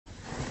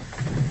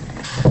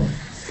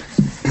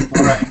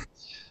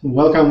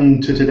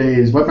Welcome to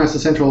today's Webmaster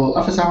Central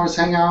Office Hours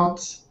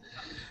Hangouts.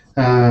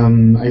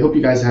 I hope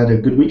you guys had a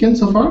good weekend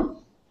so far.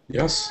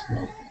 Yes.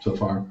 Well, so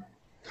far.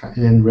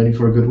 And ready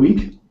for a good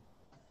week?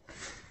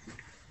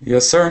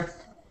 Yes, sir.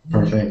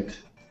 Perfect.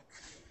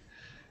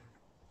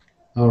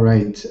 All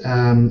right.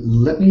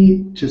 Let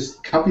me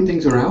just copy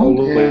things around,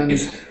 and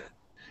Always.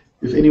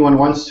 if anyone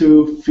wants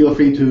to, feel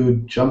free to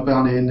jump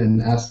on in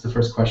and ask the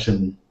first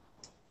question.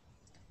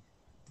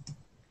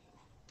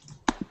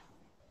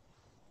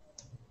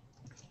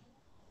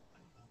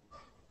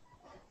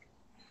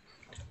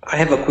 I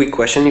have a quick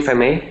question, if I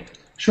may.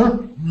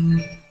 Sure.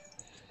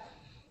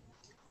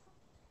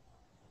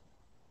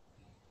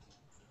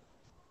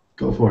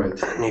 Go for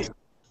it.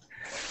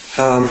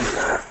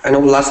 I know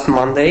last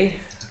Monday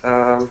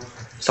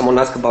someone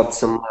asked about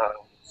some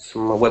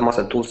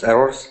Webmaster Tools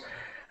errors,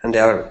 and they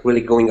are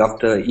really going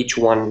after each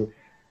one,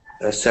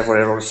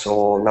 several errors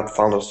or not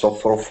found or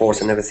software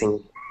faults and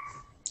everything.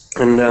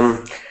 And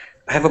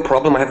I have a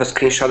problem. I have a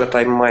screenshot that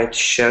I might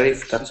share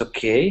if that's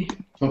okay.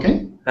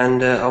 Okay.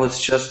 And I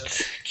was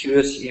just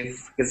curious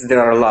if there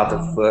are a lot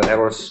of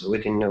errors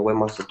within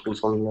Webmaster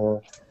Tools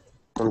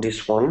on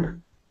this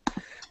one.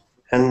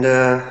 And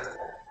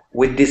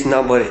with this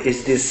number,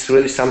 is this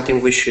really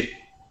something we should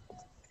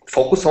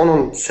focus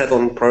on set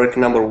on priority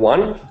number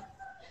one,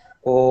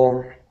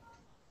 or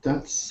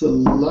That's a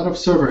lot of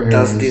server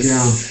does errors, yeah.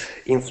 this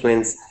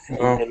influence in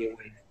Well, any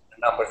way?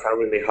 The numbers are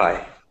really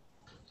high.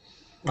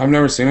 I've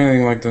never seen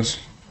anything like this.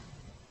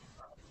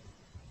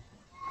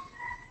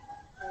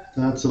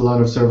 That's a lot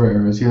of server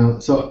errors, yeah.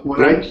 So what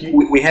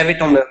We have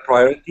it on the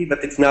priority, but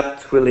it's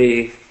not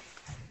really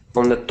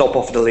on the top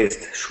of the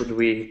list. Should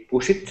we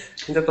push it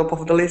in the top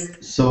of the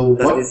list? So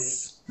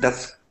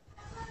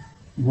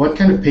what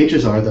kind of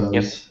pages are those?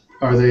 Yep.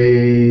 Are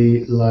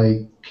they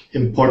like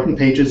important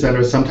pages that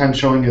are sometimes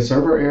showing a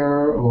server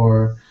error,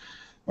 or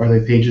are they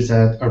pages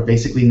that are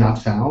basically not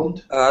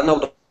found? No,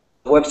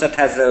 the website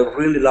has a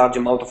really large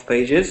amount of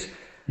pages,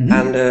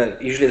 and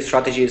usually the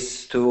strategy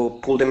is to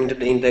pull them into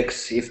the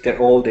index. If they're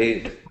old,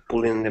 they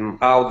pulling them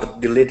out, but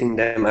deleting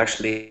them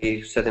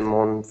actually set them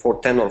on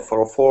 410 or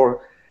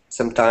 404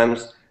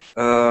 sometimes.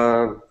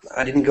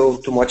 I didn't go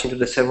too much into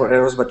the server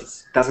errors, but it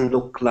doesn't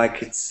look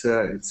like it's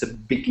a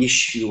big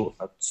issue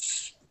at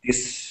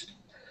this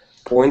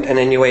point. And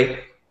anyway,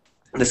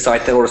 the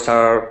site errors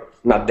are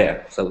not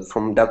there. So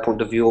from that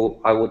point of view,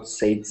 I would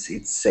say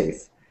it's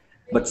safe.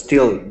 But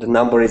still, the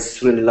number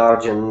is really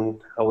large, and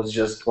I was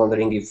just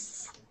wondering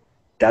if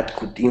that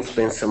could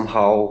influence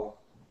somehow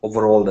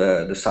overall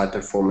the site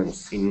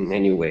performance in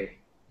any way.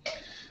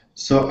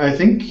 So I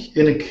think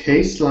in a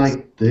case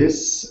like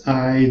this,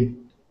 I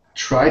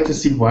try to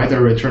see why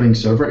they're returning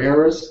server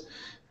errors,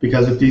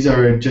 because if these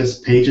are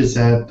just pages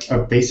that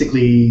are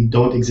basically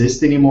don't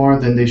exist anymore,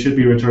 then they should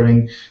be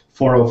returning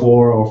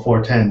 404 or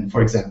 410,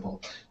 for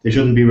example. They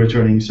shouldn't be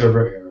returning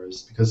server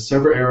errors, because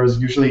server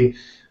errors usually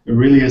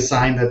really a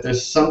sign that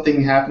there's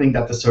something happening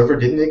that the server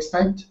didn't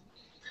expect.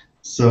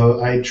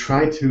 So I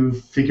try to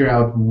figure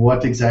out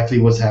what exactly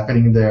was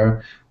happening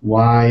there.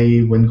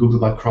 Why, when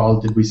Googlebot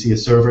crawled, did we see a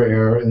server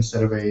error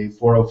instead of a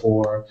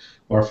 404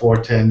 or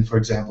 410, for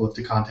example, if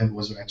the content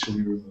was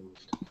actually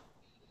removed?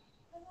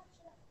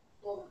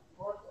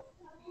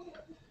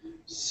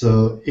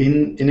 So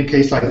in a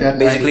case like that,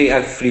 Basically,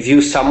 I've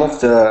reviewed some of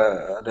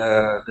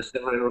the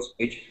server errors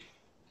page.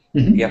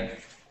 Yeah.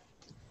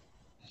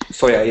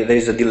 Sorry, there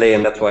is a delay,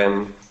 and that's why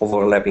I'm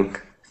overlapping.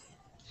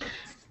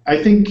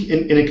 I think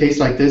in a case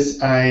like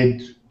this, I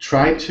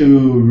try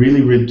to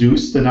really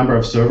reduce the number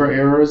of server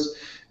errors,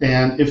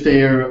 and if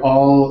they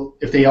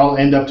all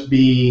end up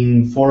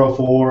being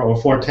 404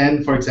 or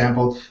 410, for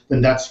example,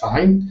 then that's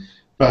fine.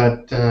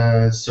 But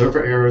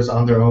server errors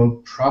on their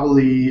own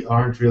probably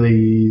aren't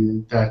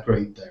really that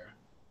great there.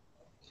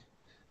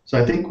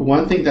 So I think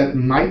one thing that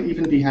might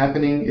even be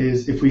happening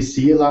is if we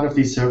see a lot of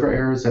these server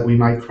errors, that we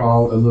might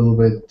crawl a little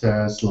bit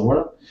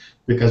slower,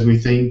 because we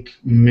think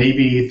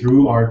maybe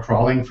through our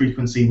crawling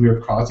frequency we're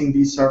causing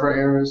these server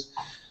errors.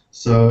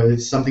 So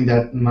it's something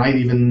that might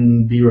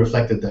even be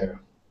reflected there.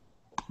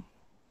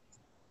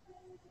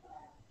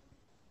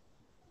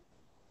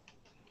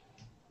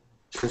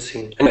 Let's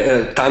see.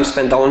 And time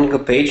spent downloading a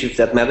page, if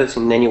that matters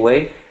in any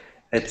way,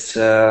 it's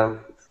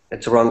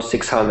around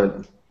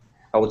 600.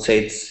 I would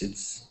say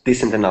it's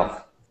decent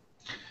enough.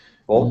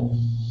 Oh?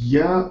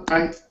 Yeah,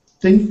 I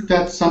think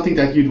that's something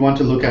that you'd want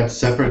to look at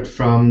separate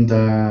from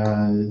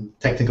the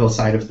technical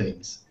side of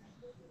things.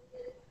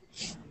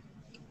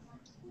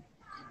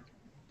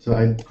 So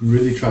I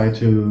really try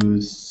to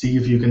see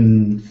if you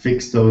can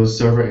fix those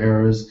server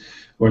errors,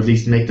 or at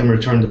least make them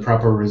return the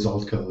proper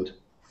result code.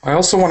 I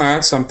also want to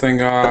add something.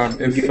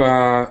 If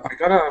I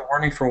got a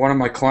warning from one of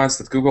my clients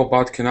that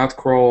Googlebot cannot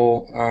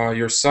crawl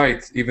your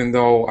site, even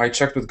though I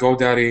checked with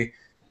GoDaddy,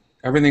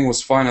 everything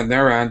was fine on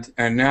their end,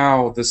 and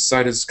now this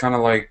site is kind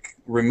of like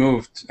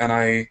removed. And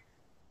I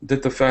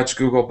did the fetch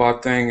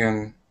Googlebot thing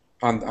and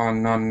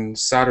on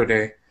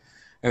Saturday,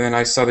 and then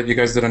I saw that you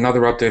guys did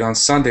another update on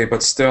Sunday,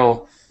 but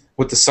still,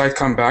 would the site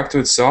come back to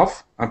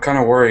itself? I'm kind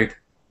of worried.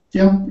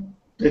 Yeah,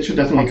 It should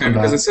definitely Okay, come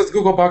because it back. says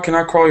Googlebot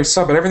cannot crawl your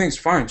site, but everything's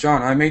fine,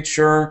 John. I made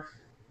sure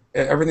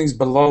everything's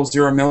below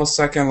 0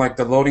 millisecond, like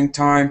the loading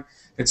time.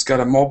 It's got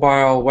a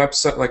mobile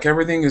website, like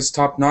everything is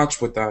top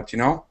notch with that, you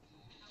know?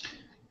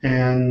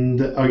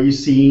 And are you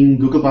seeing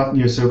Googlebot in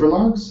your server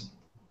logs?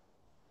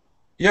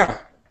 Yeah,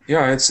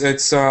 yeah.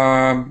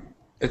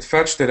 It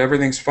fetched it.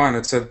 Everything's fine.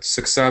 It said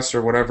success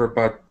or whatever.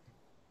 But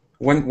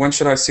when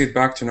should I see it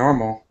back to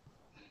normal?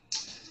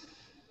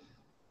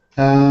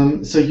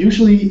 So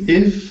usually,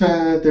 if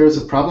there's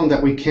a problem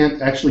that we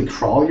can't actually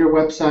crawl your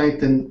website,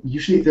 then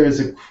usually there's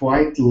a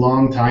quite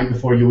long time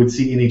before you would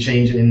see any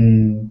change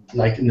in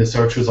in the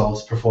search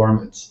results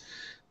performance.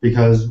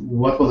 Because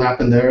what will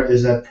happen there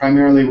is that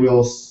primarily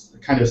we'll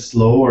kind of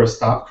slow or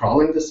stop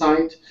crawling the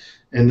site,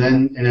 and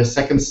then in a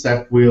second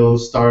step we'll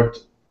start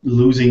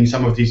losing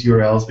some of these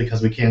URLs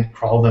because we can't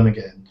crawl them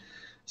again.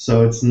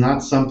 So it's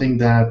not something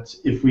that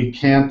if we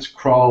can't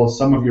crawl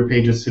some of your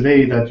pages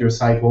today, that your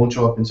site won't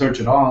show up in search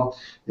at all.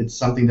 It's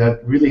something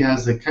that really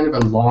has a kind of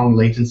a long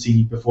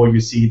latency before you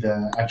see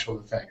the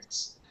actual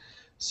effects.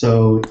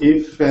 So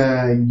if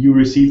you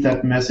received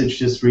that message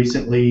just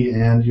recently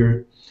and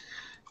you're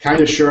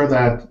kind of sure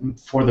that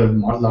for the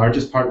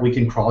largest part we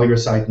can crawl your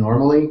site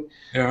normally,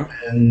 Yeah.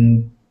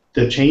 and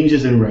the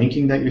changes in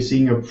ranking that you're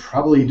seeing are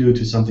probably due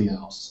to something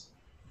else.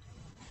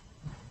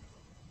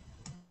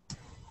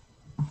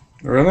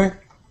 Really?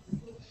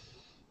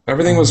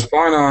 Everything was Um,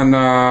 fine on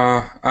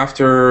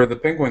after the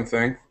penguin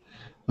thing.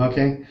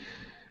 okay.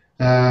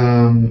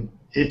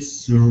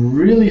 It's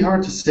really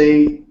hard to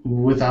say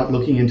without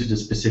looking into the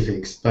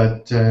specifics,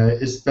 but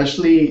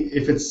especially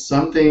if it's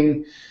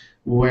something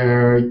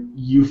where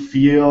you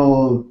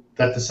feel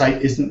that the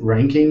site isn't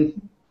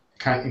ranking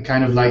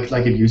kind of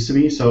like it used to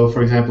be. So,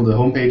 for example, the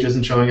homepage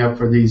isn't showing up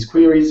for these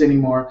queries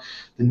anymore,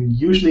 then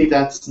usually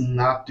that's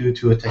not due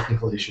to a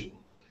technical issue.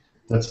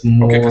 That's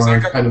Okay, because I more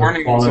got the kind of a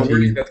warning. It was a warning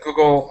quality. that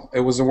Google. It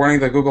was a warning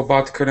that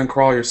Googlebot couldn't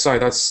crawl your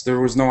site. There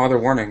was no other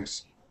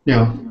warnings.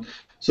 Yeah.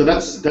 So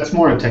that's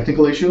more a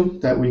technical issue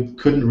that we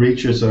couldn't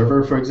reach your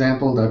server, for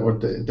example,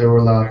 there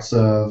were lots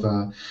of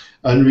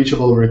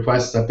unreachable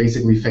requests that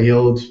basically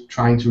failed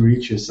trying to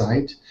reach your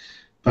site.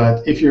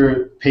 But if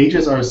your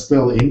pages are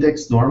still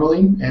indexed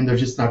normally and they're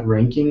just not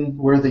ranking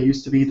where they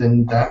used to be,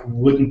 then that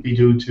wouldn't be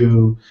due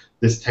to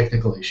this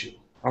technical issue.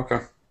 Okay.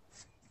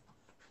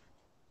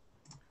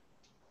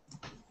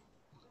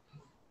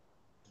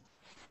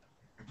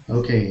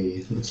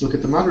 Okay, let's look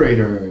at the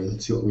moderator.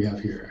 Let's see what we have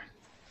here.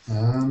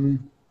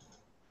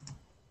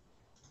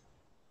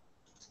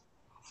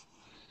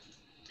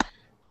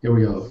 Here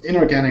we go.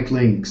 Inorganic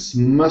links.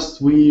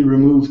 Must we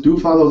remove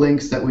do-follow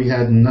links that we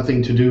had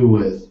nothing to do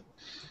with?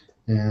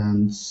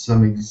 And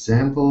some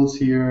examples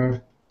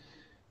here.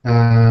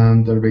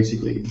 They're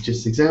basically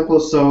just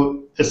examples.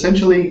 So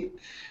essentially,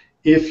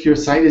 if your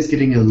site is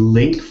getting a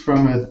link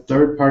from a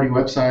third-party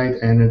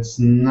website and it's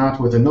not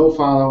with a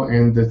no-follow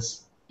and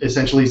it's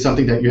essentially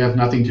something that you have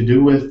nothing to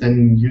do with,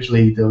 then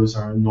usually those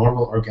are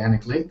normal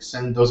organic links,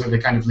 and those are the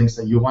kind of links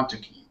that you want to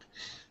keep.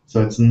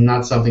 So it's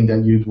not something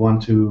that you'd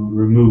want to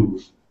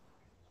remove.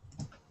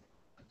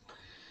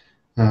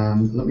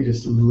 Let me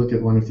just look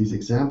at one of these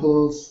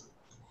examples.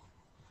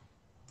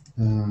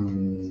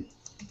 The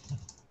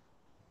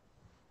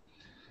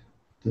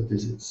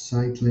visit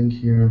site link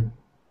here.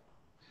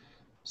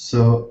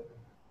 So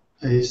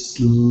this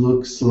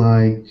looks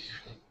like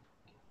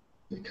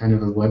kind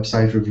of a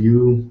website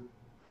review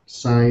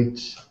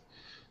site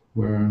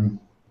where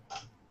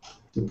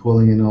they're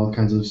pulling in all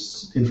kinds of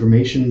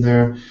information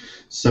there.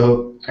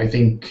 So I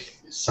think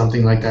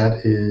something like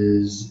that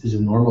is a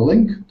normal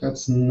link.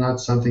 That's not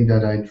something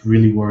that I'd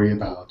really worry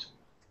about.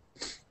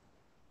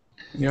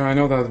 Yeah, I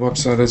know that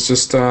website. It's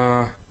just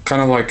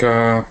kind of like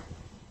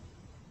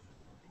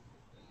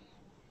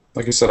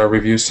you said, a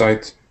review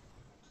site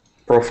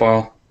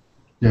profile.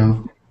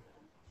 Yeah.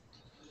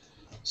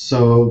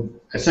 So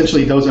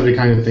essentially, those are the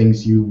kind of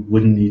things you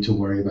wouldn't need to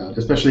worry about,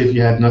 especially if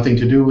you had nothing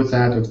to do with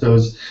that, if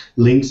those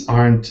links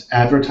aren't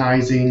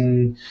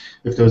advertising,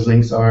 if those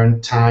links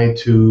aren't tied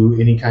to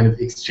any kind of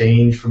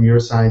exchange from your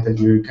side, that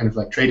you're kind of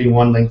like trading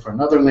one link for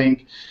another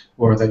link,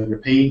 or that you're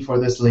paying for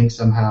this link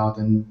somehow,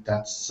 then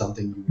that's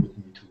something you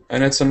wouldn't need to worry about.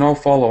 And it's a no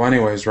follow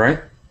anyways,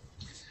 right?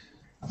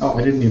 Oh,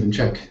 I didn't even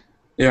check.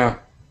 Yeah.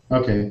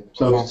 Okay,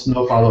 so if it's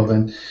no follow,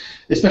 then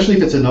especially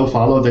if it's a no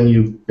follow, then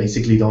you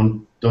basically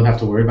don't have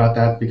to worry about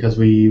that because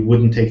we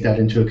wouldn't take that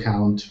into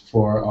account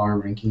for our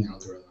ranking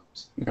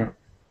algorithms. Yeah.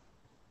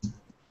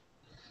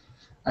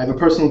 I have a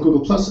personal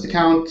Google Plus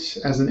account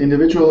as an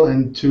individual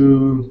and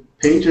 2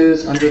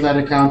 pages under that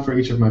account for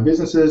each of my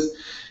businesses.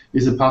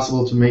 Is it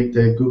possible to make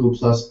the Google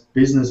Plus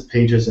business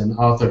pages an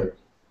author?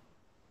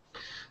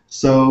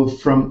 So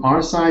from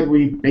our side,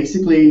 we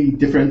basically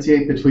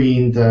differentiate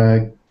between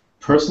the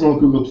personal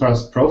Google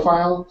Plus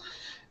profile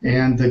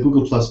and the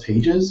Google Plus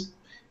pages,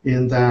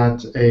 in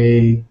that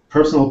a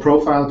personal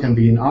profile can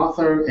be an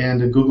author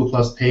and a Google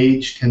Plus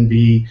page can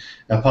be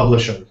a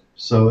publisher.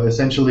 So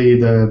essentially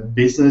the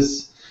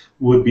business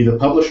would be the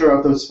publisher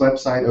of this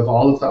website, of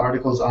all of the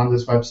articles on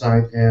this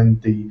website,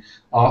 and the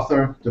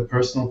author, the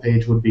personal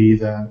page, would be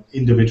the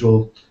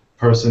individual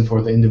person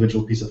for the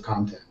individual piece of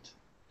content.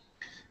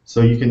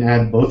 So you can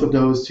add both of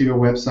those to your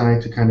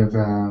website to kind of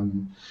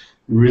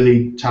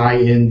really tie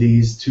in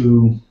these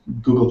two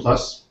Google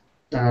Plus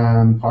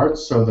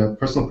parts, so the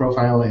personal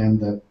profile and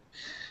the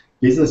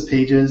business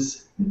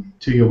pages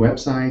to your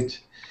website,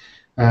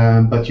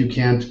 but you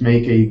can't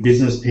make a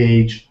business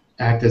page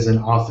act as an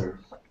author.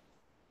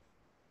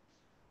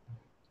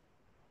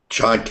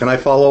 John, can I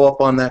follow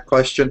up on that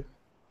question?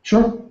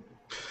 Sure.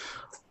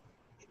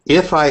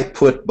 If I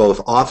put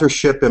both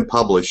authorship and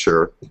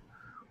publisher,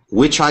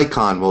 which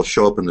icon will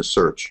show up in the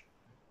search?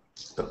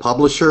 The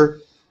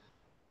publisher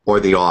or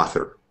the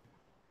author?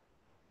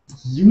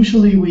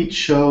 Usually we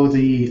show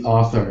the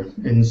author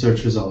in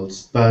search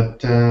results,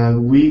 but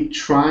we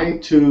try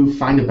to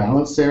find a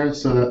balance there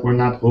so that we're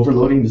not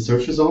overloading the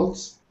search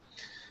results.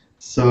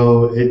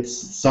 So it's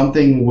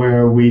something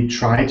where we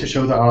try to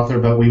show the author,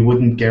 but we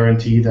wouldn't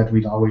guarantee that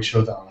we'd always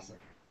show the author.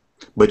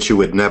 But you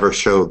would never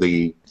show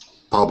the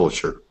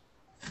publisher?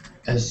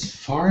 As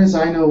far as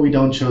I know, we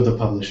don't show the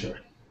publisher.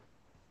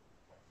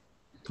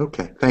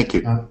 Okay, thank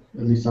you. At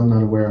least I'm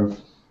not aware of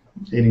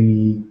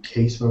any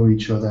case where we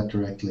show that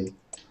directly.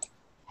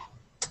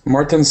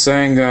 Martin's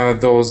saying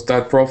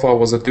that profile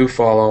was a do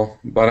follow,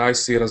 but I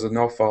see it as a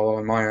no follow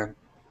on my end.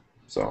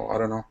 So I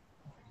don't know.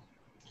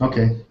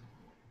 Okay.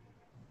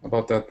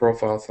 About that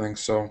profile thing.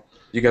 So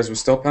you guys would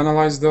still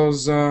penalize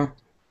those?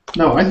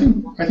 No, I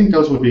think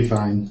those would be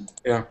fine.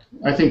 Yeah.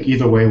 I think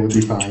either way would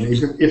be fine.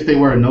 If they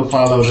were a no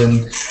follow,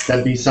 then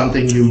that'd be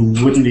something you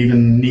wouldn't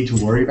even need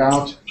to worry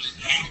about.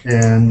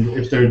 And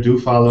if they're do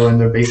follow and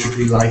they're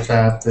basically like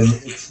that, then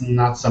it's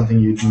not something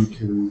you need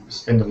to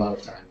spend a lot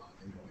of time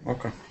on.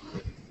 Okay.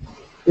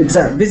 It's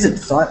that visit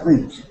site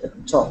link at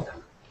the top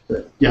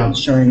Yeah.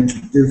 showing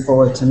do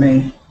follow to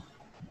me.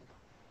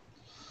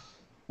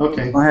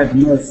 Okay. I have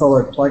no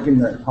follow plugin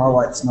that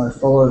highlights no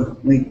follow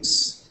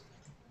links.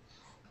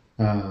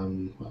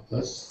 Well,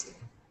 let's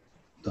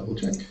double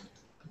check.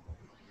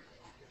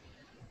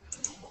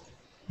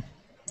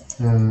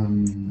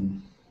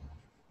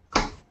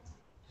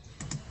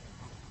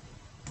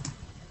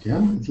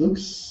 Yeah, it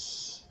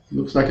looks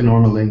like a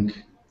normal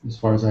link as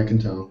far as I can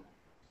tell.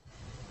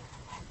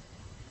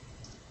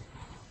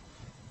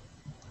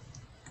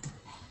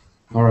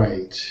 All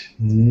right,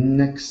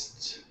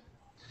 next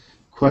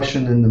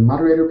question in the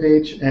moderator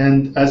page.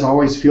 And as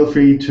always, feel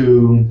free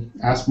to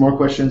ask more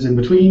questions in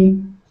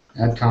between,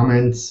 add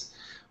comments,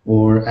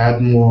 or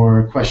add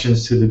more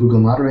questions to the Google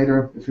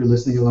moderator if you're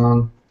listening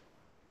along.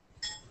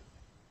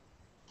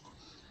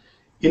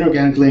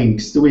 Inorganic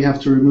links. Do we have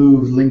to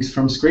remove links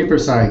from scraper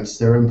sites?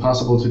 They're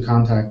impossible to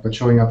contact but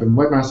showing up in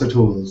Webmaster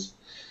Tools.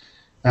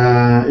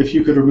 If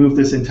you could remove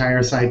this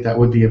entire site, that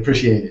would be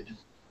appreciated.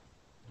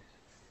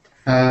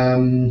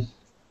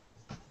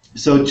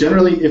 So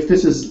generally, if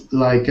this is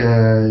like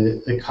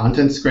a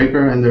content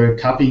scraper and they're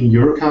copying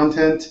your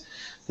content,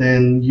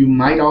 then you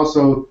might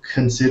also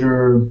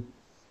consider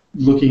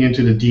looking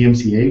into the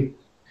DMCA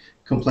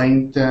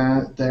complaint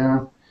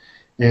there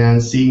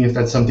and seeing if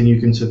that's something you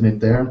can submit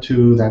there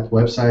to that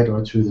website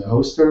or to the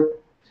hoster.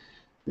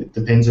 It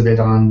depends a bit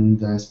on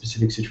the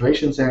specific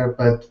situations there,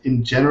 but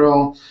in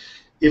general,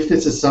 if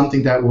this is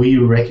something that we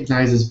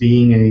recognize as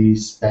being a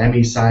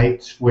spammy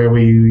site where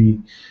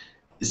we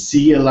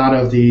see a lot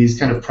of these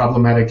kind of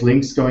problematic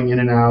links going in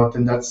and out,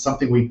 then that's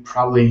something we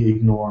probably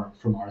ignore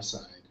from our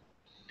side.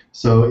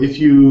 So if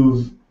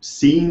you've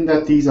seen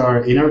that these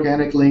are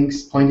inorganic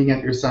links pointing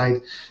at your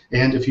site,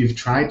 and if you've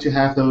tried to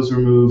have those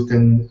removed,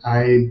 then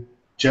I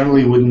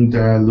generally wouldn't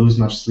lose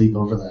much sleep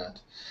over that.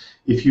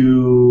 If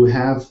you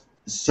have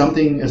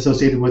something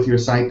associated with your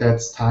site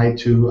that's tied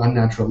to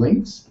unnatural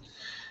links,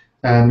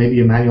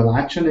 maybe a manual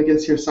action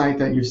against your site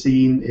that you've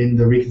seen in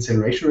the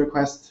reconsideration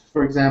request,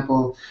 for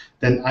example,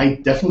 then I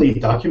definitely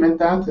document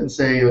that and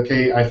say,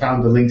 okay, I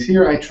found the links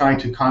here. I tried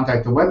to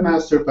contact the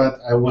webmaster, but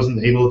I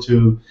wasn't able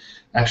to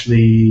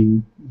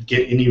actually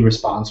get any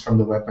response from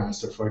the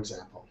webmaster, for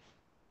example.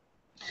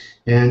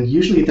 And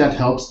usually that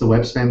helps the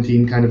web spam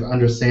team kind of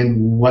understand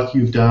what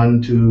you've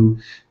done to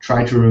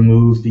try to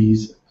remove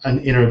these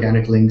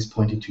inorganic links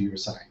pointing to your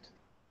site.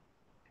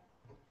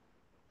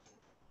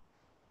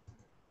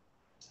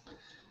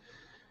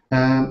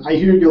 I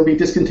hear you'll be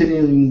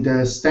discontinuing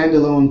the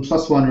standalone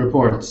 +1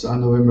 reports on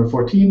November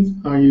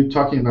 14th. Are you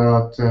talking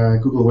about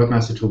Google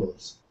Webmaster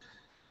Tools?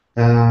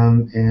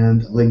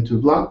 And a link to a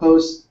blog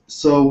post.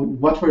 So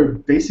what we're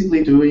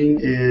basically doing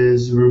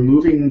is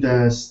removing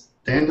the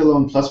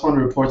standalone +1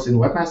 reports in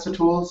Webmaster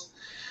Tools,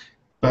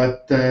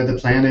 but the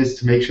plan is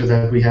to make sure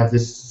that we have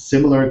this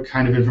similar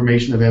kind of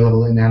information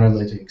available in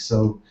Analytics.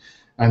 So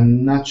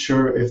I'm not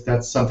sure if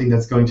that's something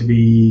that's going to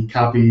be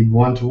copied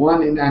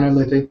one-to-one in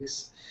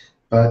Analytics,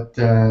 but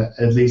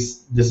at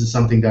least this is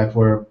something that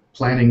we're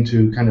planning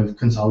to kind of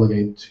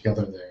consolidate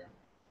together there.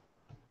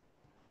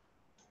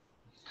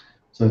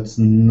 So it's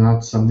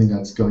not something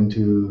that's going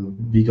to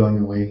be going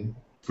away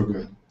for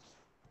good.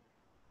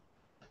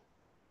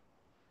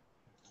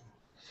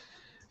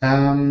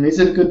 Is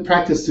it a good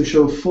practice to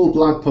show full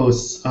blog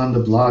posts on the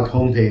blog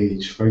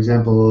homepage? For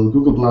example,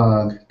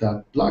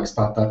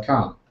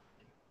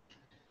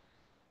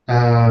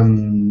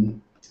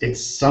 googleblog.blogspot.com.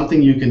 It's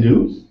something you can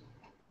do.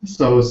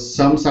 So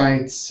some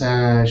sites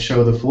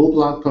show the full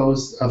blog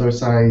post, other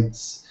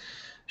sites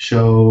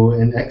show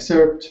an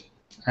excerpt.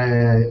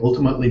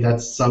 Ultimately,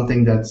 that's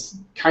something that's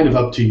kind of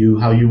up to you,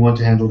 how you want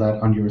to handle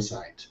that on your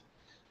site.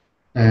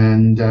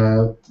 And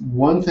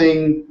one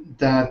thing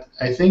that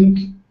I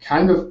think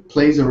kind of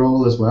plays a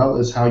role as well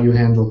is how you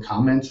handle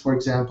comments, for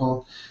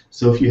example.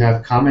 So if you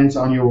have comments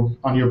on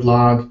your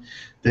blog,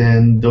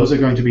 then those are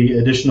going to be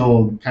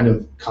additional kind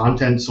of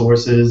content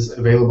sources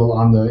available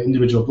on the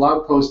individual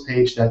blog post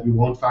page that you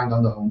won't find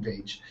on the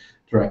homepage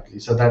directly.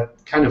 So that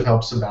kind of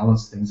helps to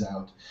balance things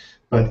out.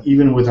 But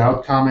even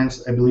without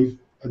comments, I believe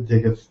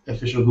the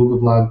official Google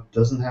blog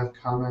doesn't have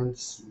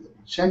comments. Let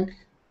me check.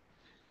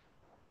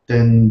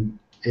 Then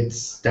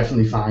it's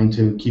definitely fine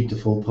to keep the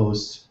full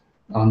post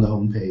on the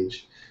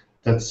homepage.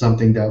 That's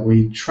something that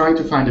we try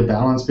to find a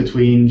balance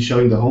between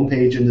showing the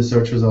homepage in the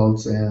search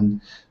results and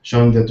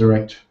showing the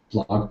direct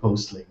blog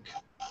post link.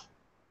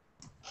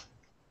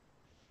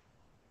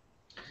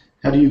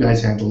 How do you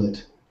guys handle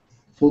it?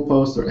 Full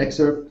post or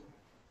excerpt?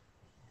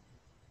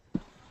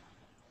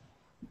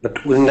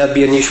 But wouldn't that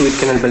be an issue with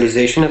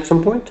cannibalization at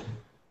some point?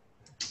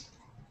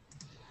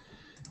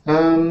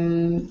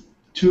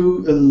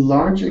 To a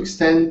large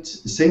extent,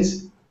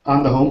 since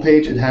on the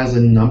homepage it has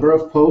a number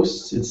of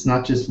posts, it's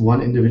not just one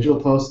individual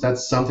post,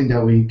 that's something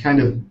that we kind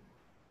of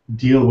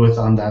deal with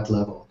on that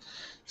level.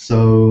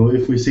 So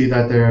if we see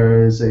that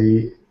there's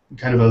a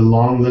kind of a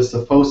long list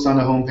of posts on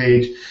the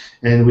homepage,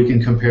 and we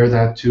can compare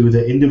that to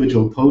the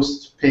individual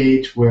post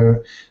page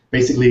where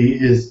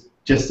basically is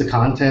just the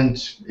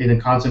content in a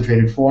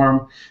concentrated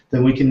form,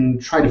 then we can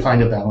try to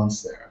find a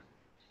balance there.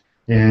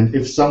 And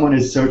if someone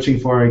is searching,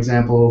 for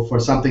example, for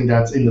something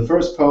that's in the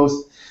first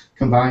post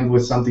combined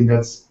with something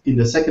that's in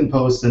the second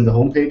post, then the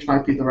homepage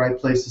might be the right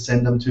place to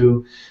send them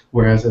to.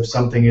 Whereas if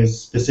something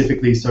is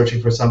specifically searching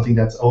for something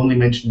that's only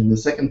mentioned in the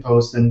second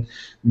post, then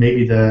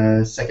maybe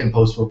the second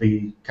post will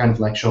be kind of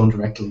like shown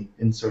directly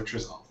in search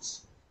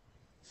results.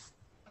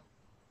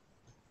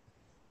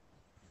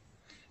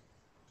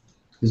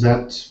 Is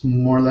that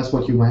more or less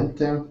what you meant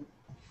there?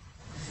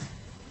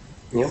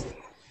 Yeah.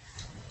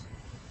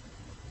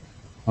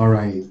 All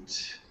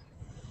right.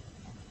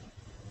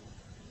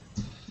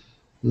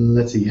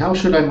 Let's see. How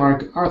should I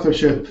mark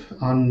authorship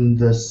on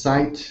the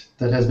site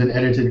that has been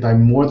edited by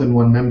more than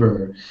one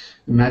member?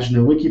 Imagine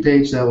a wiki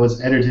page that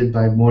was edited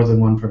by more than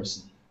one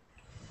person.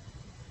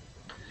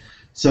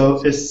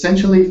 So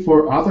essentially,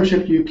 for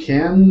authorship, you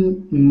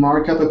can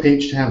mark up a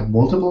page to have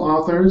multiple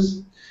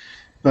authors,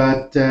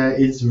 but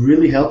it's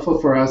really helpful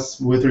for us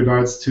with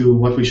regards to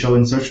what we show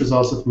in search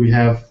results if we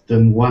have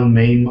the one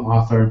main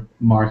author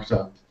marked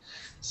up.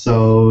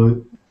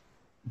 So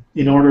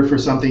in order for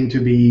something to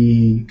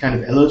be kind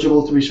of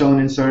eligible to be shown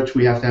in search,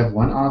 we have to have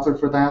one author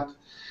for that.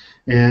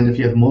 And if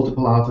you have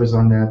multiple authors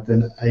on that,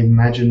 then I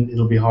imagine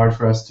it'll be hard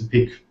for us to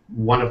pick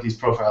one of these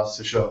profiles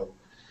to show.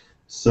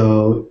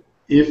 So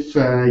if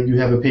you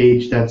have a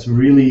page that's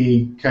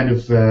really kind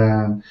of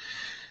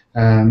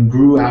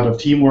grew out of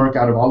teamwork,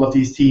 out of all of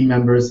these team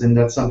members, then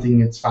that's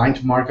something it's fine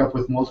to mark up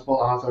with multiple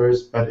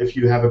authors. But if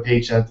you have a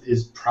page that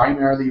is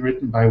primarily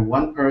written by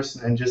one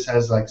person and just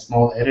has like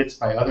small edits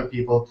by other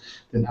people,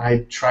 then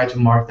I try to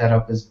mark that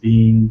up as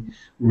being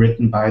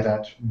written by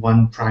that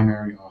one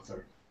primary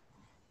author.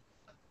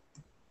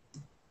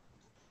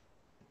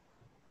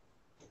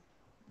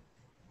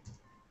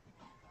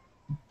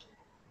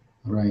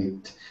 All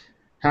right.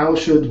 How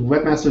should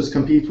webmasters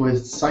compete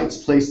with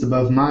sites placed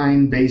above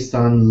mine based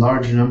on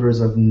large numbers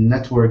of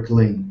network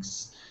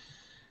links?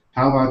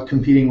 How about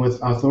competing with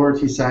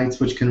authority sites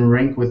which can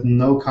rank with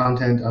no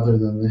content other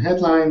than the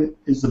headline?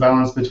 Is the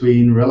balance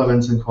between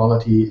relevance and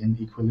quality in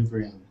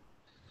equilibrium?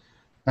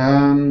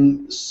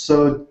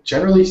 So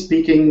generally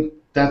speaking,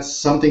 that's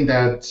something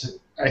that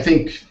I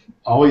think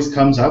always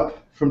comes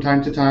up from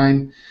time to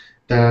time,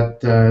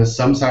 that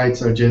some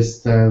sites are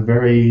just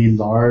very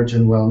large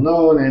and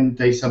well-known, and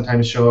they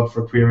sometimes show up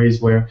for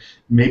queries where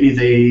maybe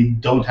they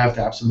don't have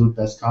the absolute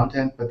best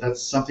content, but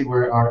that's something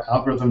where our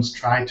algorithms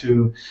try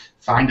to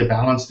find a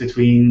balance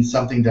between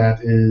something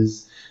that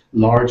is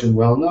large and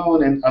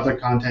well-known and other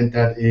content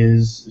that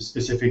is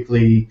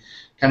specifically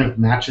kind of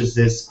matches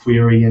this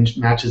query and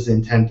matches the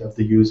intent of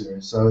the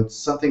user. So it's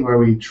something where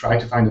we try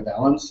to find a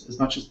balance as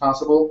much as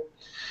possible.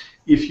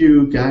 If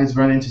you guys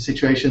run into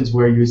situations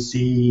where you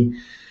see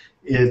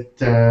it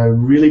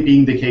really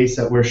being the case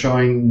that we're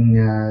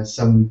showing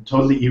some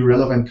totally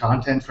irrelevant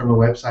content from a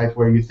website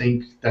where you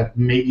think that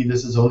maybe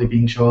this is only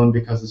being shown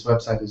because this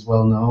website is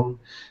well known,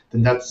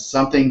 then that's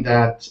something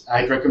that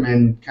I'd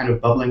recommend kind of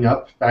bubbling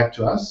up back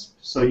to us.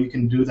 So you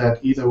can do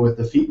that either with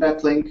the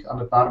feedback link on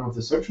the bottom of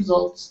the search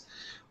results,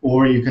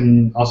 or you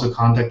can also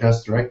contact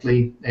us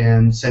directly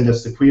and send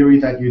us the query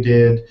that you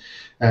did,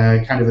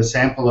 kind of a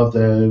sample of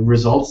the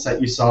results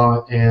that you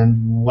saw and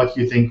what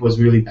you think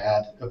was really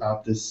bad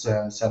about this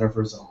set of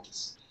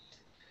results.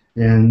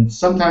 And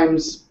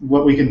sometimes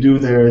what we can do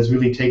there is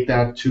really take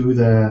that to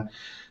the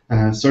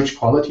search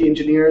quality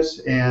engineers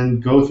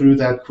and go through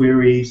that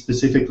query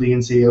specifically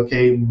and say,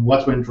 okay,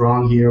 what went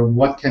wrong here?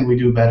 What can we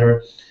do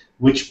better?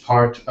 Which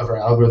part of our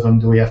algorithm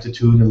do we have to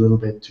tune a little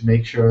bit to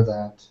make sure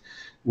that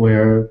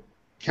we're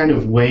kind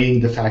of weighing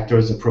the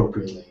factors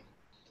appropriately?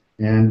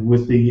 And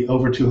with the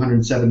over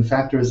 207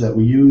 factors that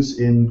we use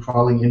in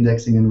crawling,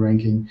 indexing, and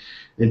ranking,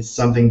 it's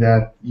something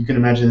that you can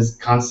imagine is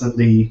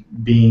constantly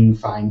being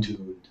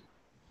fine-tuned.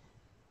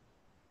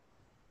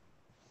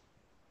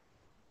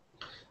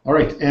 All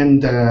right,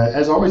 and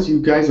as always, you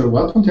guys are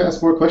welcome to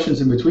ask more questions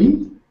in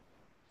between.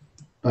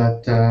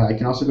 But I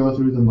can also go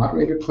through the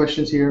moderator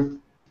questions here,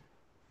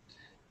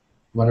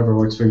 whatever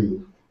works for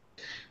you.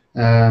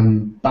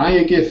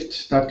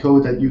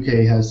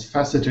 Buyagift.co.uk has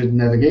faceted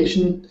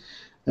navigation.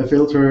 A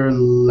filter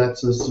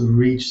lets us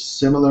reach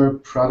similar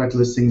product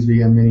listings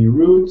via many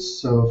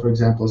routes. So, for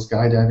example,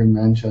 skydiving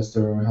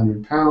Manchester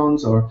 100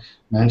 pounds or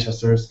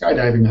Manchester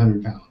skydiving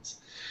 100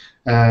 pounds.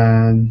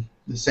 And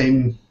the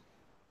same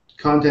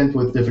content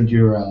with different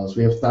URLs.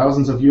 We have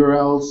thousands of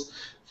URLs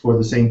for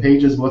the same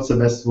pages. What's the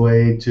best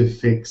way to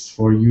fix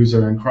for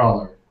user and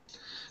crawler?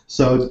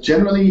 So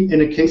generally,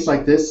 in a case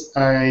like this,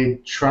 I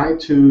try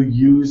to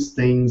use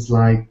things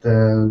like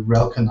the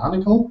rel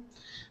canonical,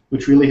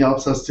 which really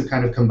helps us to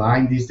kind of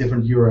combine these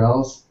different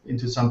URLs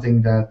into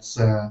something that's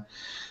a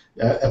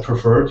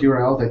preferred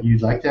URL that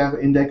you'd like to have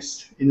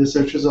indexed in the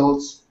search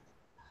results.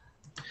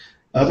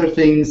 Other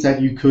things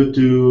that you could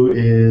do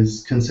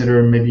is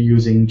consider maybe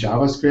using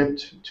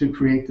JavaScript to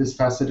create this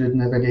faceted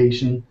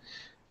navigation,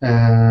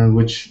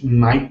 which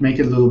might make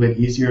it a little bit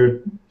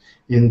easier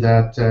in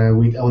that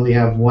we only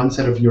have one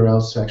set of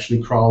URLs to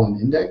actually crawl and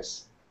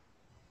index.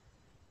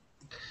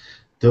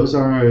 Those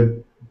are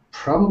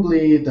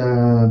probably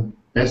the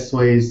best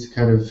ways to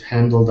kind of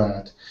handle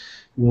that.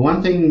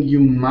 One thing you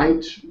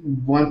might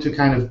want to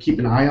kind of keep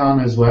an eye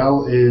on as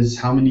well is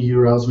how many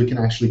URLs we can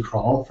actually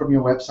crawl from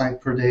your website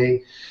per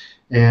day.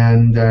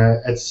 And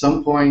at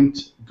some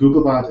point,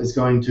 Googlebot is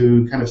going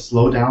to kind of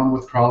slow down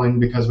with crawling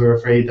because we're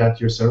afraid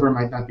that your server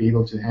might not be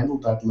able to handle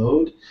that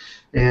load.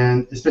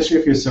 And especially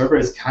if your server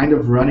is kind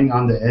of running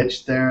on the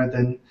edge there,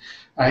 then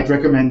I'd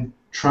recommend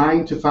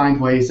trying to find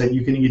ways that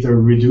you can either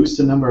reduce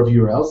the number of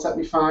URLs that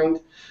we find,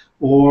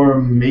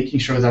 or making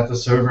sure that the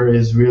server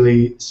is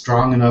really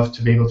strong enough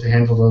to be able to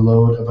handle the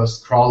load of us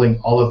crawling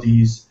all of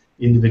these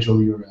individual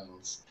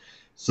URLs.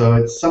 So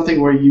it's something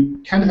where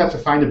you kind of have to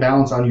find a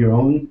balance on your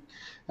own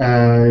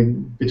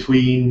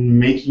between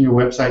making your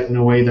website in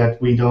a way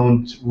that we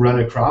don't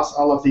run across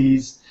all of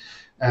these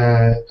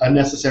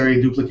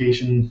unnecessary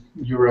duplication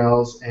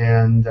URLs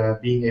and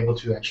being able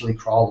to actually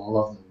crawl all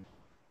of them.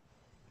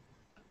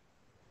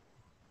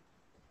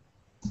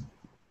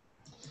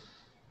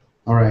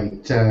 All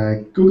right,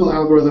 Google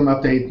algorithm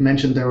update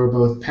mentioned there were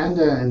both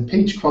Panda and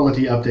page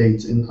quality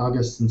updates in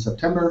August and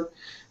September.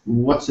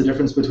 What's the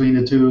difference between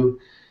the two?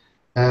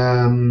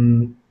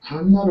 I'm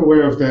not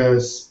aware of the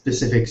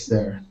specifics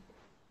there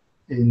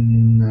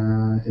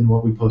in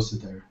what we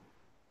posted there.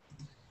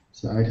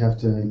 So I'd have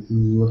to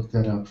look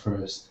that up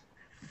first.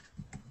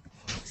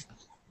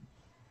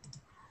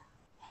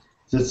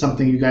 Is that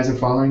something you guys are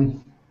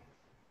following?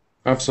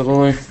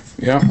 Absolutely,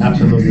 yeah.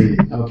 Absolutely,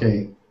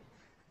 okay.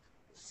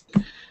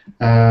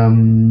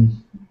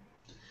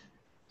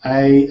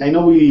 I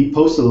know we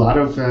post a lot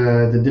of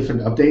the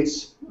different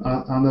updates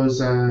on those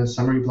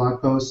summary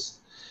blog posts,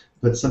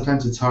 but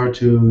sometimes it's hard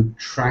to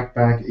track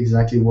back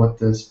exactly what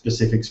the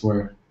specifics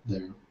were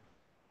there.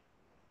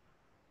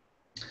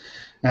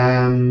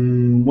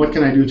 What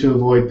can I do to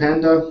avoid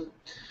Panda?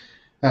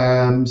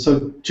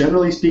 So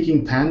generally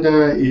speaking,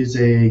 Panda is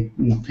a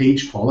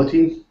page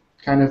quality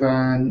kind of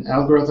an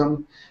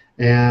algorithm.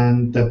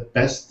 And the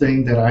best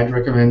thing that I'd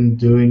recommend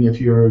doing if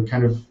you're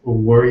kind of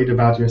worried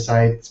about your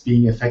sites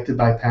being affected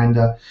by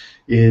Panda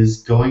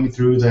is going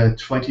through the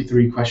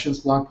 23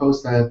 questions blog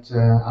post that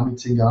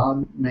Amit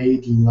Singhal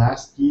made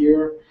last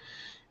year,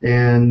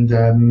 and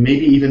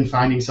maybe even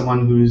finding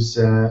someone who's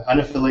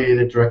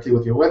unaffiliated directly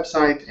with your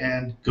website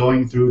and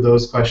going through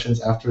those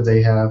questions after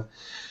they have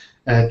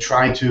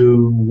tried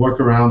to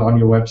work around on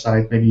your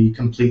website, maybe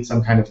complete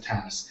some kind of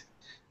task.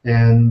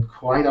 And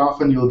quite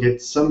often you'll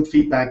get some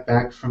feedback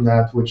back from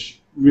that, which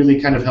really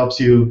kind of helps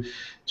you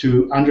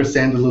to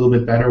understand a little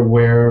bit better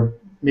where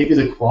maybe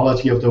the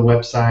quality of the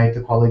website, the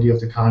quality of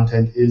the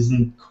content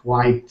isn't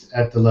quite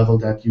at the level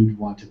that you'd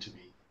want it to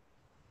be.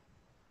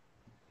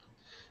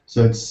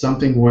 So it's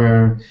something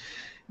where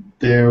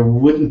there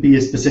wouldn't be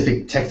a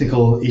specific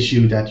technical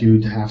issue that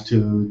you'd have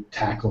to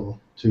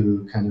tackle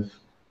to kind of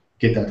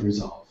get that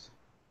resolved.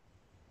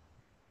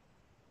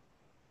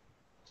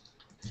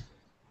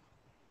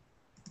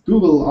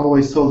 Google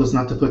always told us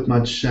not to put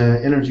much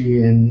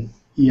energy in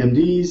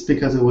EMDs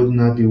because it would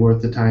not be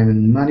worth the time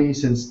and money.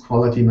 Since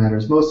quality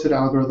matters most to the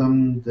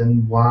algorithm,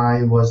 then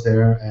why was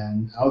there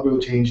an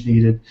algo change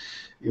needed?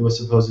 It was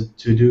supposed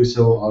to do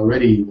so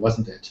already,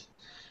 wasn't it?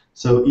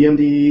 So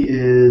EMD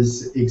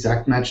is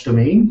exact match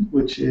domain,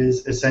 which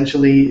is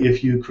essentially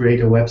if you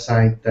create a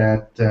website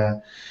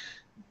that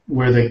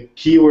where the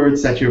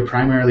keywords that you're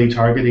primarily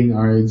targeting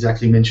are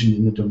exactly mentioned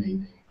in the domain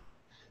name.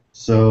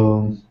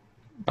 So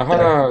I had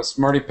a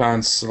smarty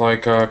pants,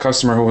 like a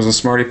customer who was a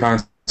smarty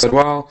pants, said,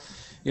 well,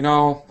 you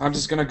know, I'm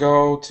just gonna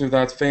go to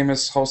that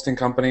famous hosting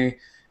company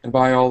and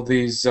buy all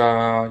these,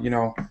 you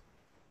know,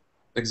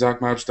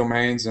 exact match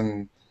domains,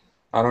 and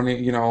I don't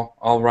need, you know,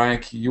 I'll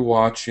rank, you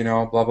watch, you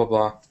know, blah blah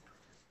blah,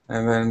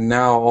 and then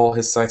now all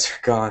his sites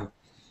are gone,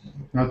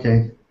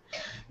 okay,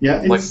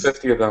 yeah, like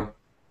 50 of them.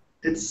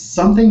 it's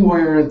something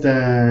where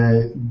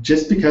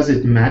just because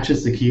it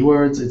matches the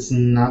keywords, it's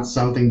not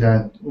something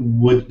that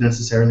would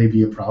necessarily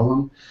be a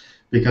problem,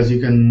 because you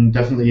can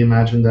definitely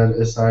imagine that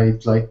a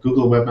site like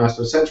Google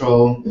Webmaster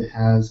Central, it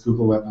has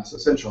Google Webmaster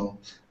Central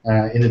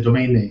in the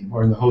domain name,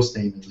 or in the host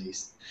name at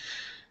least.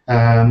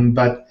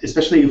 But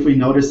especially if we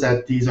notice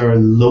that these are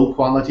low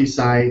quality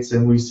sites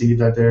and we see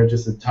that there are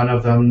just a ton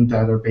of them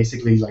that are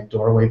basically like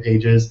doorway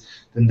pages,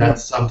 then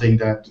that's something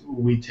that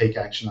we take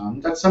action on.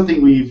 That's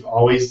something we've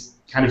always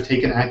kind of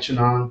taken action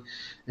on,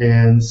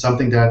 and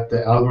something that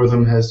the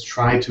algorithm has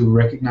tried to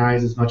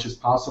recognize as much as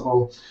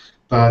possible.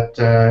 But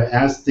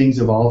as things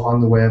evolve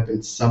on the web,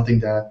 it's something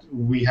that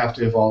we have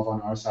to evolve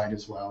on our side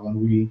as well, and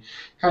we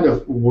kind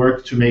of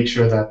work to make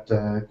sure that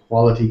the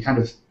quality kind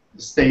of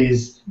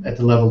stays at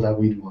the level that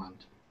we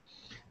want.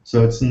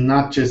 So it's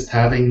not just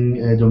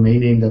having a domain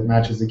name that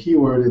matches the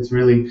keyword, it's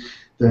really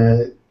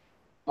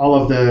all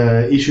of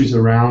the issues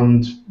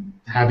around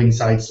having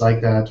sites like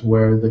that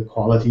where the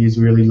quality is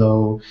really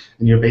low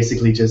and you're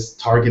basically just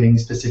targeting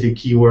specific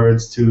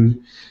keywords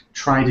to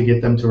try to get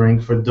them to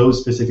rank for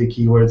those specific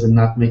keywords and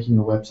not making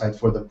a website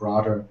for the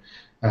broader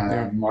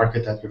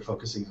market that you're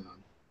focusing on.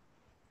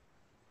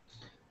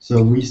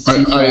 So we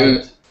see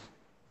that.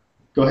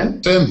 Go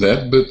ahead.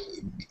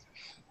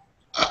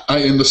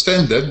 I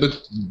understand that,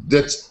 but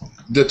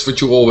that's what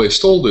you always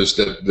told us,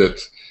 that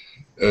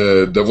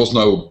there was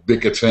no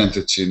big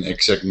advantage in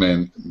exact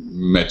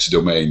match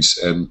domains,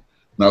 and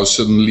now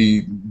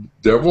suddenly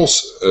there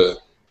was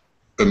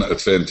an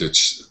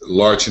advantage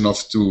large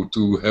enough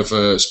to have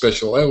a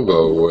special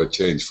algo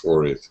change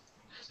for it.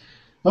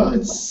 Well,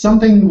 it's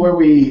something where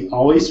we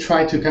always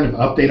try to kind of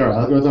update our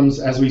algorithms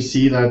as we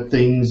see that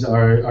things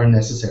are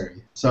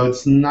necessary. So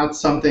it's not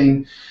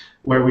something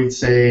where we'd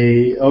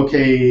say,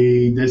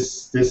 okay,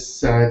 this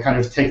kind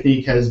of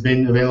technique has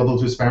been available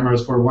to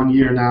spammers for 1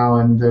 year now,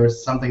 and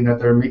there's something that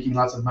they're making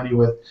lots of money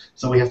with,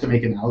 so we have to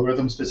make an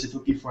algorithm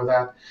specifically for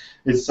that.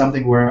 It's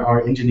something where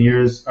our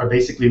engineers are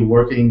basically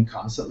working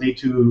constantly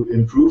to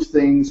improve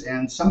things,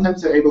 and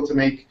sometimes they're able to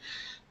make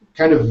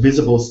kind of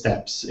visible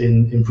steps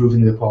in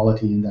improving the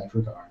quality in that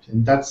regard.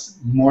 And that's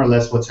more or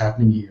less what's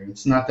happening here.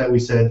 It's not that we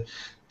said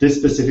this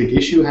specific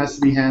issue has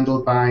to be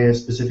handled by a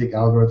specific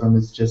algorithm,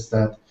 it's just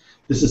that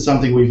this is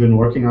something we've been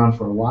working on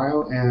for a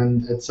while,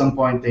 and at some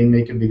point they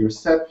make a bigger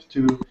step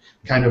to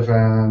kind of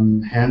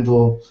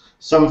handle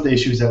some of the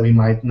issues that we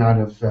might not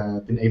have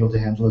been able to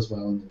handle as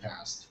well in the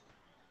past.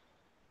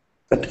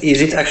 But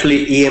is it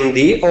actually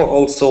EMD or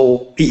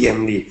also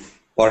PMD,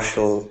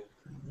 partial?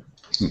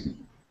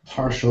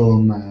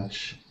 Partial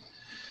match.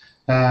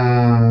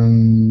 I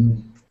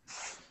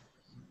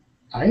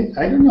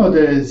don't know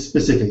the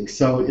specifics,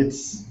 so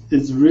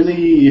it's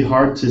really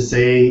hard to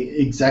say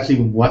exactly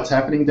what's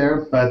happening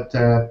there, but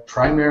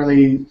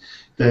primarily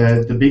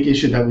the big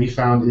issue that we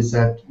found is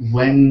that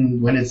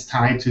when it's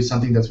tied to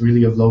something that's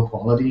really of low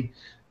quality,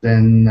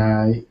 then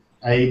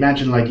I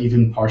imagine like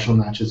even partial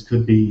matches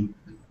could be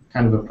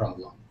kind of a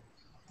problem.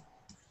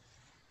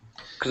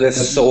 Because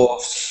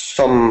there's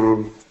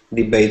some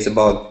debates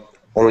about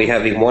only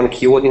having one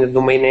keyword in the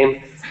domain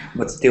name,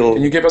 but still.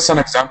 Can you give us an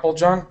example,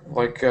 John?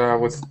 Like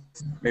with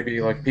maybe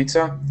like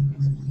pizza?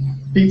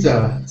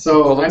 Pizza.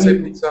 So let's say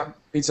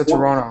pizza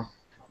Toronto.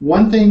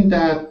 One thing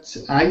that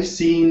I've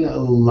seen a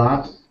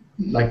lot,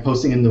 like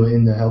posting in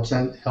the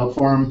help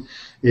forum,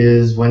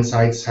 is when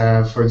sites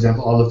have, for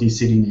example, all of these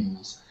city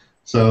names.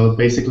 So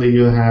basically,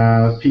 you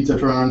have Pizza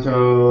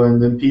Toronto,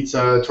 and then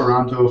Pizza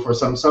Toronto for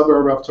some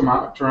suburb of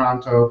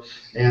Toronto,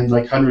 and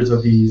like hundreds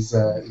of these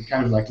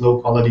kind of like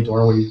low-quality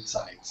doorway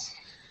sites.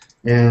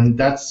 And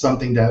that's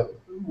something that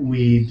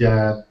we'd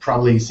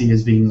probably see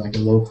as being like a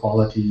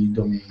low-quality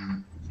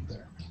domain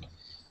there.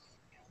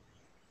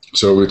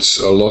 So it's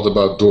a lot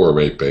about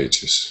doorway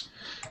pages.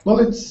 Well,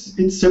 it's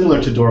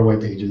similar to doorway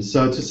pages.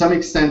 So to some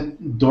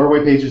extent,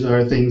 doorway pages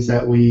are things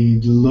that we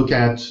look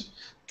at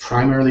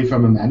primarily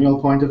from a manual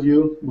point of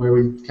view, where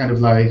we kind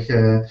of like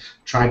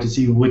try to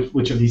see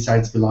which of these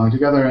sites belong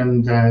together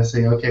and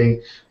say,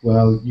 okay,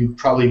 well, you'd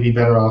probably be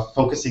better off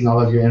focusing all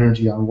of your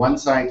energy on one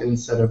site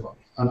instead of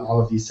on all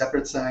of these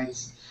separate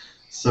sites.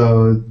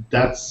 So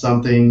that's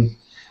something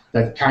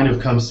that kind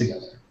of comes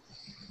together.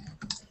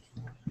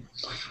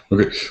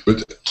 Okay,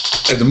 but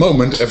at the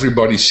moment,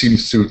 everybody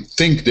seems to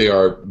think they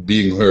are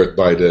being heard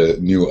by the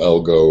new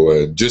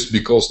algo just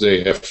because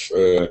they have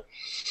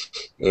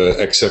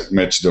exact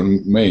match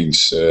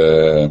domains.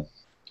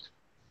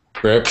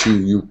 Perhaps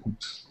you could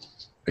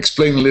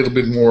explain a little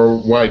bit more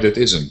why that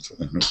isn't.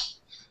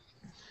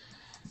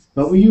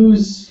 But we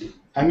use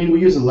I mean,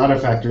 we use a lot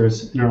of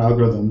factors in our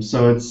algorithm,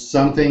 so it's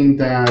something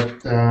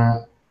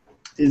that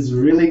is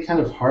really kind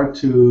of hard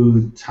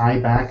to tie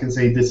back and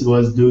say this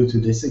was due to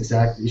this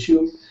exact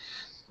issue.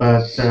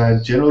 But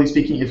generally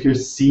speaking, if you're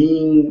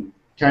seeing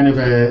kind of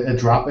a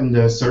drop in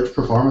the search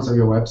performance of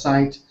your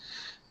website,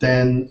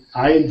 then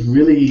I'd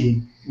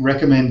really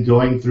recommend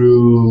going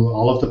through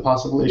all of the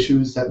possible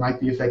issues that might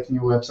be affecting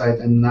your website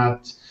and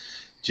not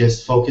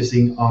just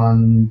focusing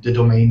on the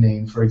domain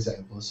name, for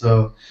example.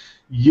 So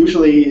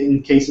usually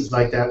in cases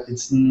like that,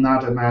 it's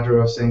not a matter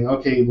of saying,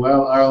 okay,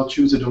 well, I'll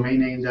choose a domain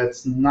name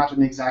that's not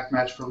an exact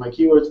match for my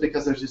keywords,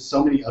 because there's just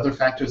so many other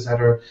factors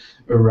that are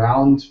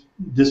around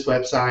this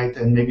website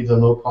and maybe the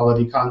low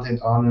quality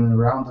content on and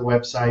around the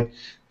website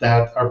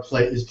that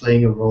is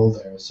playing a role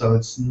there. So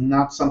it's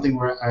not something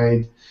where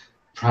I'd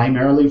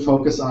primarily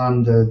focus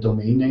on the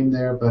domain name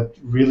there, but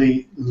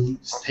really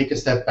take a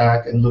step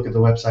back and look at the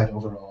website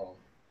overall.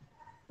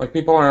 Like,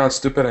 people are not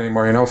stupid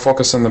anymore, you know,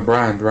 focus on the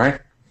brand, right?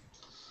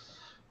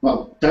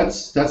 Well,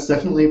 that's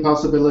definitely a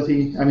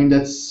possibility. I mean,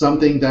 that's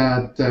something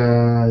that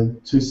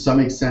to some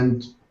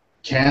extent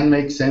can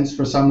make sense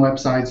for some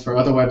websites. For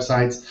other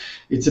websites,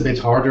 it's a bit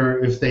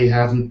harder if they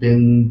haven't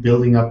been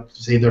building up,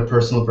 say, their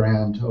personal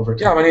brand over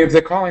time. Yeah, I mean, if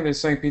they're calling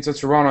this saying Pizza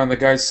Toronto and the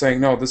guy's saying,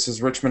 no, this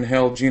is Richmond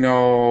Hill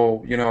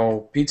Gino, you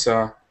know,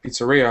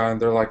 pizzeria, and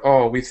they're like,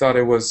 oh, we thought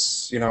it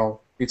was, you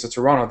know, Pizza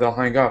Toronto, they'll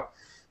hang up.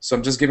 So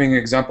I'm just giving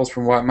examples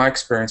from my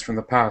experience from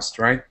the past,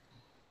 right?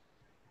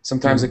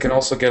 Sometimes it can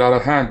also get out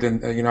of hand,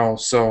 and you know,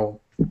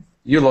 so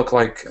you look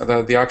like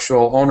the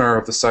actual owner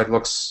of the site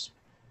looks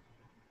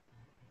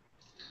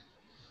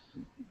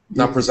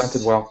not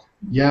presented well.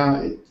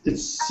 Yeah,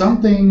 it's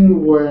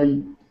something where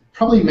it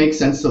probably makes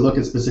sense to look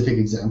at specific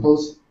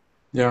examples.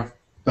 Yeah.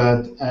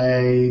 But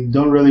I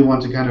don't really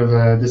want to kind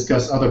of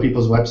discuss other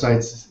people's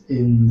websites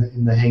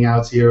in the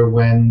Hangouts here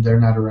when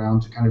they're not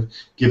around to kind of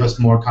give us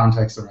more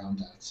context around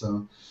that.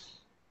 So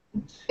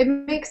it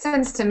makes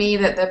sense to me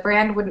that the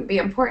brand wouldn't be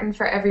important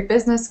for every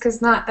business, because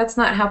that's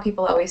not how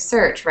people always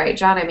search, right,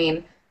 John? I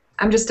mean,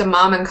 I'm just a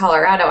mom in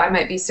Colorado. I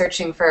might be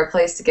searching for a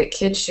place to get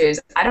kids' shoes.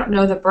 I don't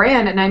know the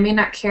brand, and I may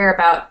not care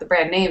about the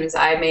brand names.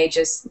 I may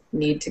just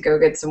need to go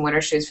get some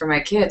winter shoes for my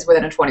kids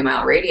within a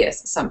 20-mile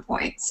radius at some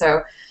point.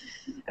 So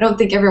I don't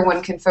think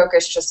everyone can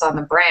focus just on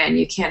the brand.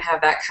 You can't have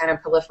that kind of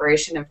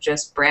proliferation of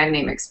just brand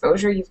name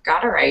exposure. You've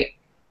got to write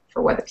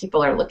for what the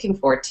people are looking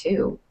for,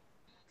 too.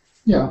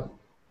 Yeah.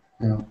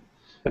 Yeah.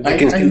 But you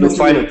can still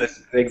find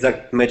the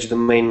exact match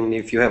domain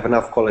if you have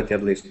enough quality,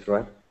 at least,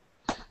 right?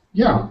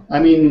 Yeah, I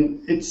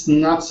mean, it's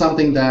not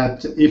something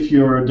that if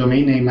your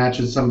domain name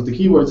matches some of the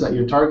keywords that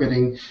you're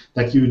targeting,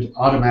 that you'd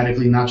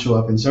automatically not show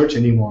up in search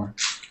anymore.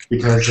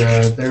 Because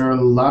there are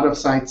a lot of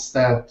sites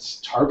that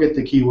target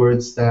the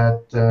keywords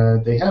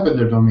that they have in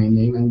their domain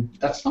name, and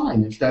that's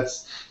fine. If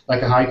that's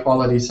like a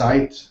high-quality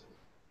site,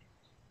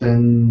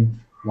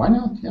 then why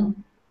not? Yeah.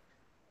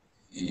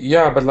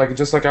 Yeah, but like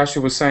just like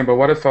Ashley was saying, but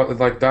what if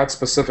like that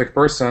specific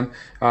person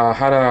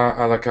had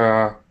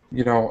a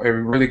you know, a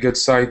really good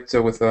site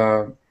with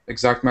a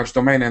exact match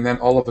domain, and then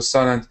all of a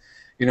sudden,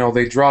 you know,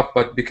 they drop,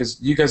 but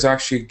because you guys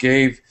actually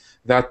gave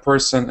that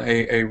person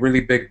a really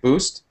big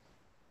boost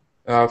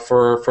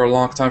for a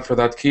long time for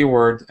that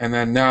keyword, and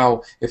then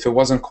now if it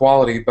wasn't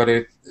quality, but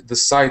the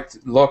site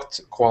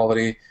looked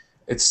quality,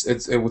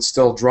 it would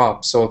still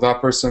drop. So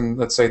that person,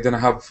 let's say, didn't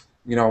have,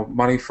 you know,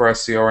 money for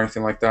SEO or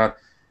anything like that,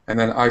 and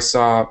then I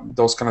saw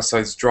those kind of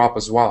sites drop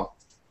as well.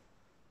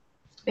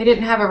 They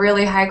didn't have a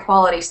really high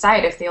quality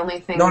site if the only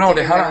thing. No,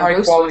 they had a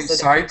high quality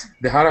site.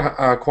 They had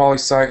a quality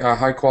site, a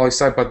high quality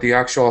site, but the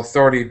actual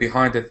authority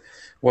behind it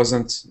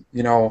wasn't,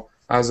 you know,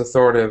 as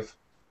authoritative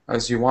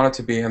as you want it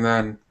to be, and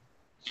then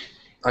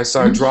I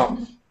saw a drop.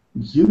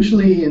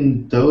 Usually,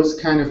 in those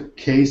kind of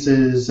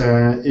cases,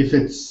 if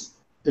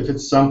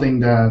it's something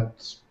that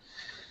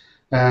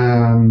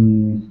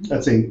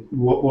let's say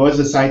was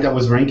a site that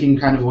was ranking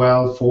kind of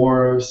well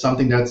for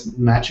something that's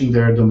matching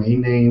their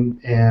domain name,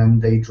 and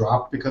they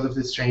dropped because of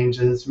this change,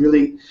 and it's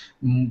really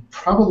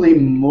probably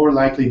more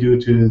likely due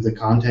to the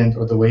content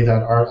or the way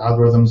that our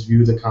algorithms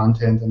view the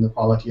content and the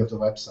quality of the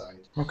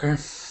website. Okay.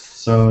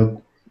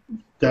 So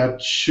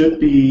that should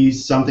be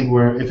something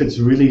where if it's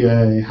really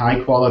a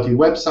high-quality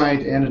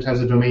website and it has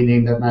a domain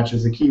name that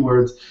matches the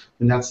keywords,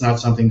 then that's not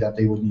something that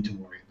they would need to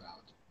worry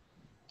about.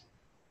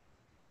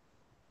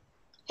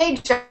 Hey,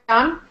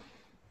 John,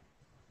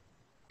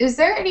 is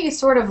there any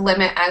sort of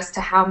limit as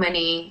to how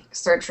many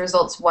search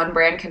results one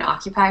brand can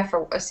occupy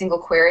for a single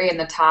query in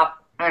the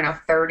top, I don't know,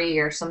 30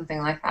 or something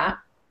like that?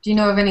 Do you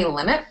know of any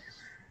limit?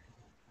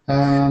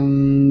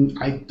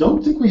 I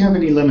don't think we have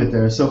any limit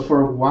there. So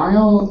for a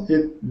while,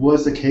 it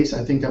was the case,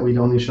 I think, that we'd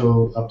only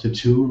show up to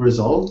 2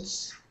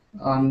 results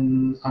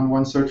on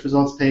one search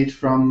results page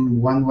from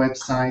one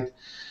website.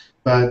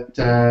 But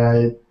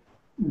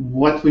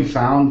what we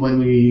found when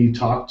we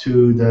talked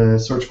to the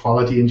search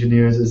quality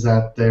engineers is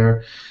that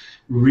they're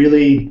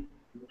really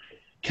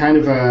kind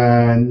of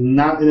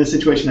not in a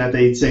situation that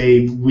they'd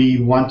say we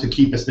want to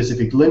keep a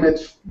specific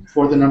limit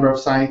for the number of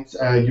site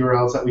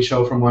URLs that we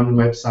show from one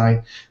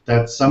website.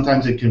 That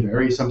sometimes it can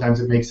vary.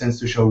 Sometimes it makes sense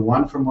to show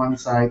one from one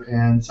site,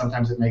 and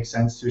sometimes it makes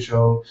sense to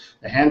show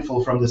a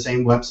handful from the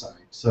same website.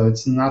 So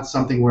it's not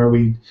something where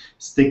we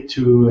stick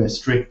to a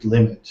strict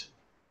limit.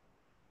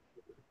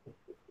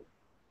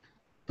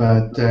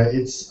 But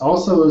it's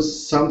also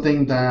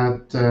something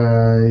that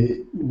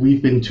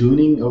we've been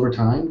tuning over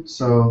time.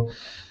 So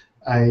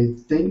I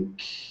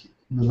think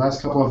in the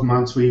last couple of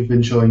months we've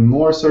been showing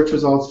more search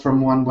results from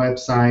one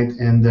website,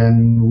 and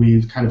then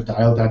we've kind of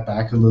dialed that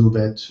back a little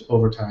bit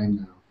over time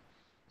now.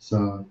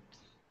 So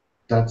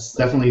that's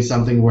definitely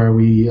something where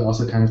we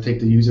also kind of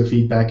take the user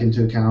feedback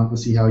into account and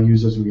see how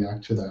users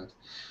react to that.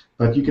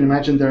 But you can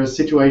imagine there are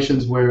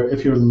situations where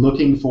if you're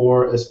looking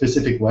for a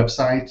specific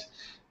website,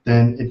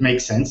 then it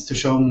makes sense to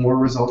show more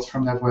results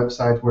from that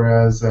website,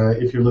 whereas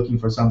if you're looking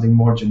for something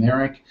more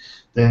generic,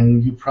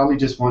 then you probably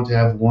just want to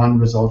have one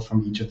result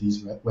from each of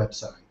these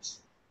websites.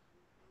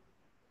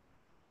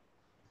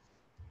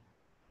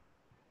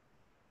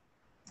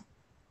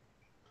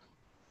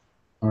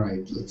 All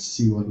right, let's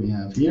see what we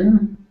have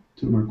here.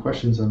 2 more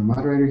questions on the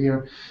moderator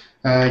here.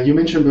 You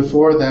mentioned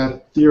before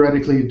that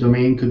theoretically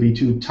domain could be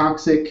too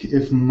toxic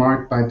if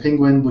marked by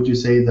Penguin. Would you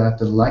say that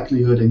the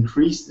likelihood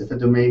increased if a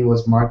domain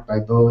was marked by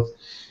both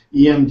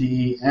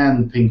EMD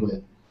and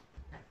Penguin?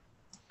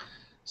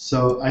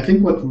 So I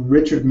think what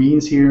Richard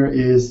means here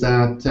is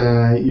that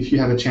if you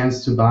have a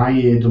chance to buy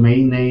a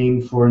domain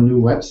name for a new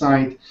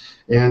website,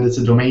 and it's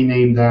a domain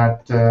name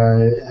that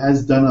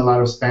has done a lot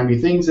of spammy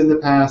things in the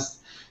past,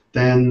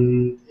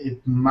 then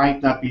it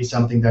might not be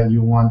something that you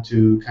want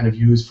to kind of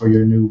use for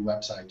your new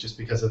website, just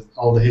because of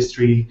all the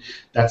history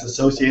that's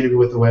associated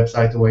with the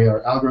website, the way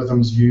our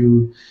algorithms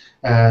view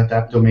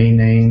that domain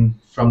name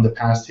from the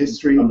past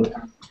history.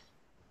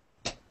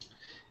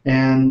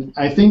 And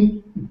I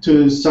think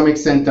to some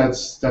extent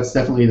that's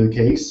definitely the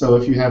case. So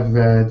if you have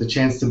the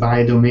chance to buy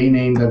a domain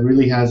name that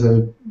really has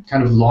a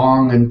kind of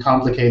long and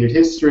complicated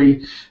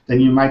history,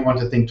 then you might want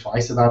to think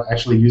twice about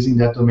actually using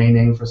that domain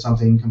name for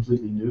something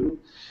completely new.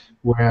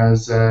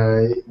 Whereas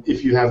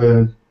if you have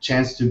a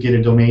chance to get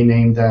a domain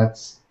name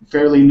that's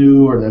fairly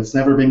new or that's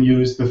never been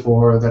used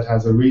before, that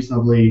has a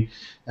reasonably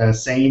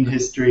sane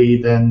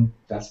history, then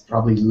that's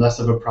probably less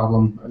of a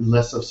problem,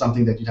 less of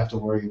something that you'd have to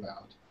worry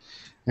about.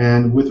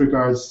 And with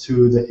regards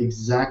to the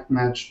exact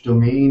match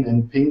domain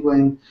and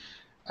Penguin,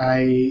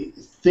 I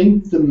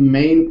think the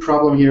main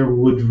problem here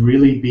would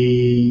really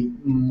be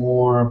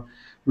more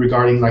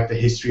regarding like the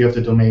history of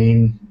the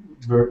domain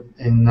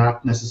and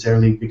not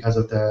necessarily because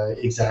of the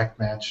exact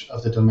match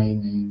of the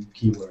domain name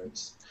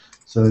keywords.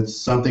 So it's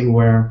something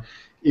where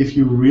if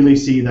you really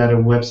see that a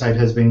website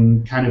has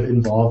been kind of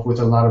involved with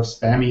a lot of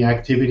spammy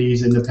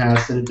activities in the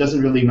past, then it doesn't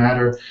really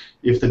matter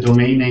if the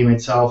domain name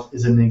itself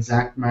is an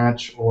exact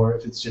match or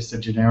if it's just a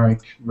generic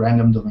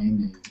random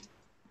domain name.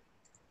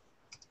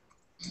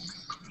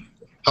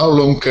 How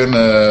long can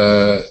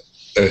a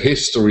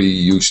history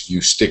you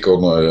stick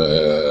on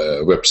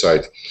a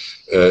website?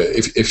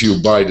 If you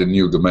buy the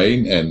new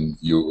domain and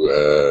you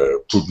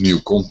put new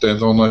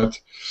content on it,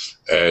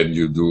 and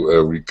you do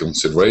a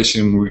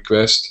reconsideration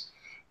request,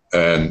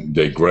 and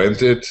they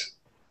grant it,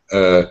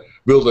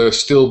 will there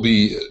still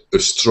be a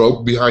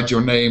stroke behind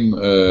your name,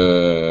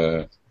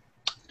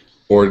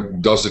 or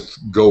does it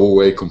go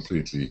away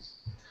completely?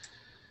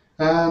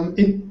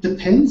 It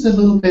depends a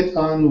little bit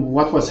on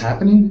what was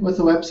happening with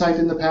the website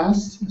in the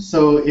past.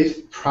 So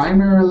if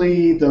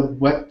primarily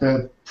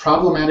the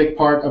problematic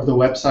part of the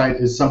website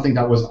is something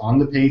that was on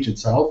the page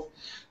itself,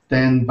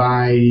 then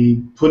by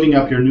putting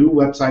up your new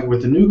website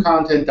with the new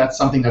content, that's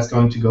something that's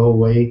going to go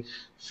away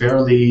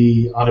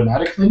fairly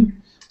automatically.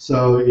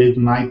 So it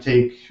might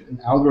take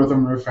an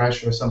algorithm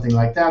refresh or something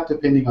like that,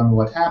 depending on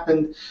what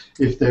happened.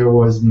 If there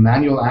was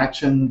manual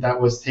action that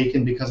was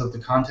taken because of the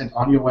content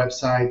on your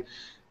website,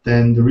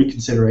 then the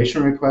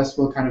reconsideration request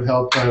will kind of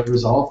help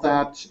resolve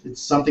that.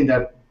 It's something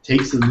that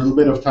takes a little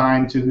bit of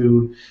time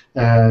to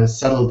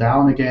settle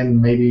down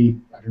again, maybe,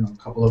 I don't know,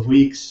 a couple of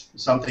weeks,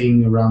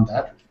 something around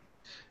that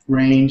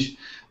range.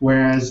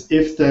 Whereas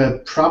if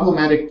the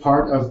problematic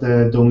part of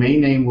the domain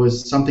name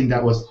was something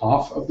that was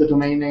off of the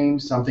domain name,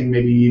 something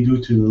maybe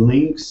due to the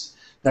links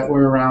that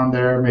were around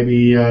there,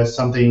 maybe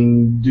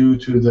something due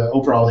to the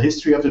overall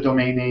history of the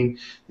domain name,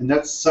 then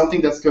that's something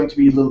that's going to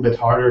be a little bit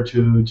harder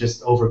to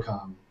just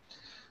overcome.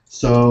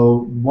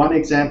 So one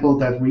example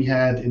that we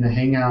had in a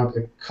Hangout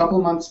a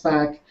couple months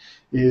back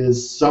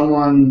is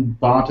someone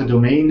bought a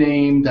domain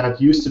name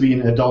that used to be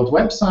an adult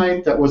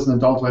website, that was an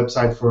adult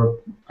website for,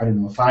 I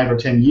don't know, 5 or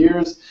 10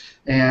 years,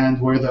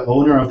 and where the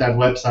owner of that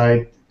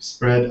website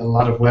spread a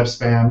lot of web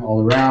spam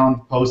all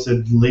around,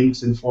 posted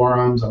links in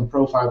forums, on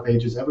profile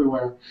pages,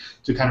 everywhere,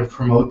 to kind of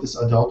promote this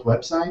adult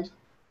website.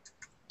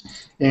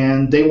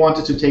 And they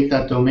wanted to take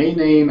that domain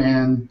name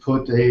and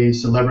put a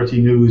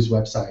celebrity news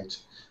website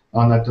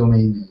on that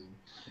domain name.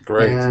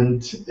 Great.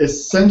 And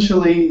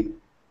essentially,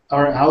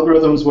 our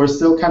algorithms were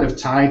still kind of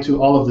tied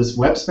to all of this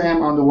web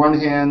spam on the one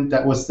hand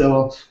that was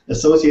still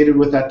associated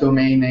with that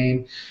domain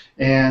name,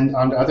 and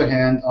on the other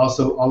hand,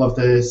 also all of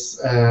this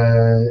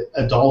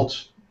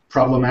adult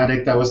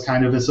problematic that was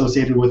kind of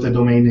associated with the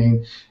domain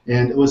name.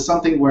 And it was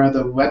something where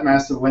the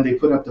webmaster, when they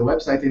put up the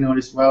website, they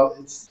noticed, well,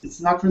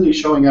 it's not really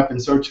showing up in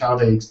search how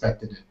they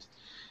expected it.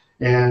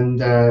 And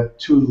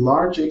to a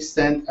large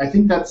extent, I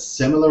think that's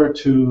similar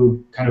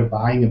to kind of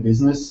buying a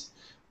business.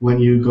 When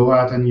you go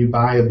out and you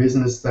buy a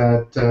business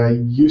that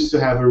used to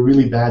have a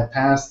really bad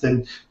past,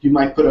 then you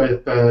might put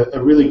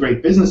a really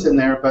great business in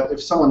there, but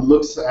if someone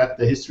looks at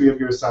the history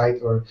of your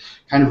site or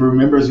kind of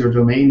remembers your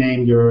domain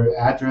name, your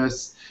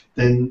address,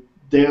 then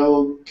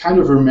they'll kind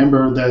of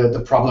remember the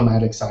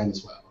problematic side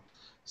as well.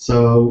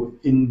 So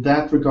in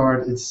that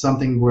regard, it's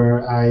something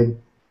where I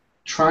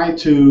try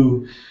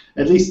to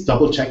at least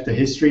double check the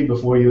history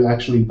before you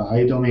actually buy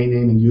a domain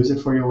name and use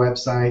it for your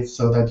website,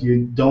 so that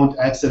you don't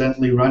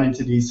accidentally run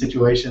into these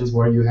situations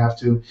where you have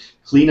to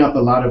clean up a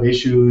lot of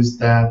issues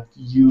that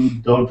you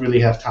don't really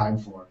have time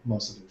for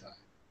most of the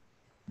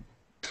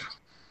time.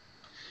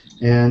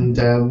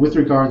 And with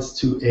regards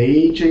to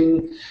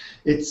aging,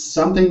 it's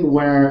something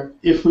where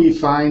if we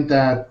find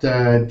that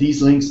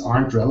these links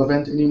aren't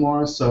relevant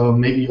anymore, so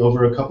maybe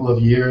over a couple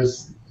of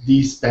years,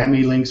 these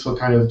spammy links will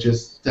kind of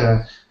just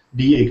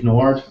be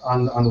ignored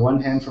on the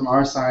one hand from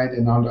our side,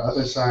 and on the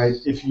other side,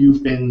 if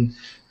you've been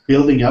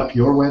building up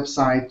your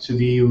website to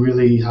be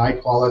really high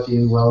quality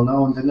and well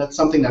known, then that's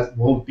something that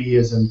won't be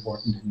as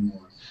important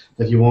anymore,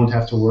 that you won't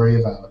have to worry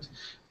about.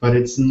 But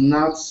it's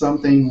not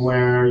something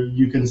where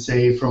you can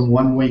say from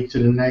one week to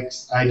the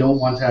next, I don't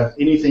want to have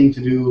anything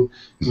to do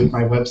with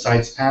my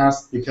website's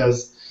past,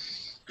 because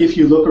if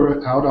you look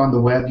out on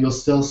the web, you'll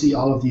still see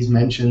all of these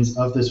mentions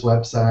of this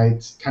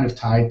website kind of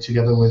tied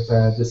together with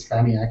the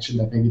spammy action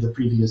that maybe the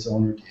previous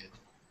owner did.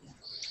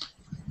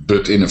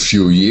 But in a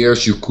few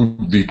years, you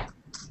could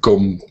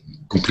become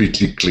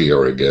completely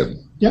clear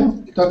again. Yeah,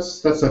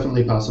 that's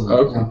definitely possible.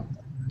 Okay.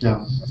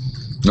 Yeah.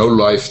 No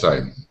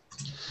lifetime.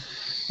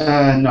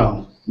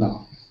 No.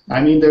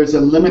 I mean, there's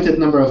a limited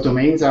number of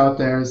domains out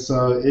there,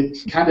 so it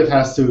kind of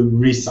has to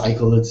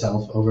recycle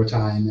itself over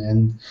time.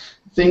 And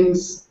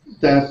things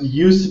that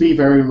used to be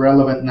very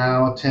relevant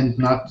now tend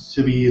not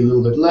to be a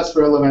little bit less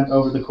relevant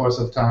over the course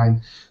of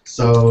time.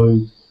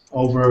 So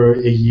over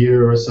a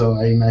year or so,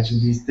 I imagine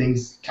these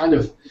things kind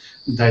of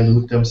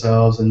dilute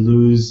themselves and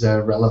lose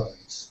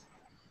relevance.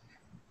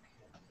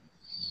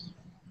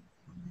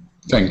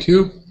 Thank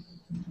you.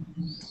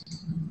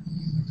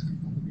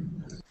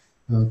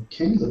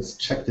 Okay, let's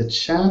check the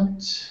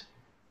chat.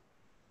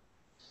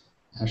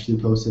 Ashley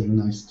posted a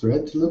nice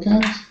thread to look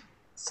at.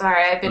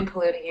 Sorry, I've been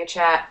polluting your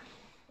chat.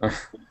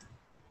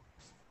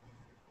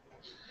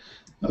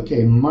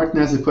 Okay, Martin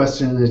has a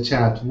question in the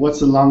chat.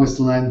 What's the longest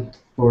length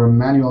for a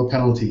manual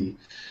penalty?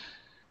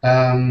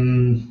 I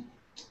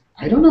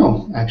don't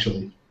know,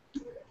 actually.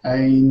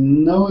 I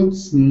know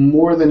it's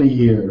more than a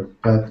year,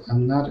 but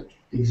I'm not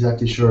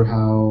exactly sure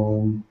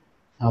how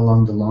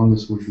long the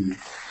longest would be.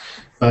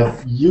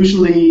 But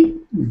usually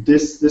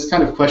this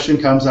kind of question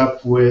comes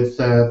up with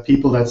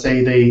people that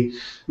say they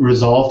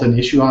resolved an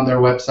issue on their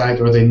website,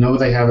 or they know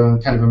they have a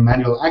kind of a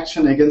manual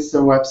action against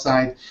their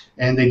website,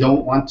 and they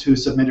don't want to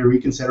submit a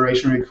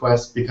reconsideration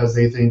request because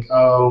they think,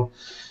 oh,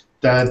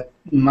 that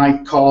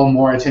might call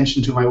more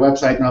attention to my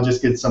website and I'll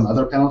just get some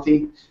other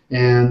penalty.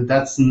 And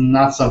that's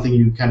not something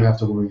you kind of have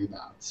to worry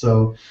about.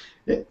 So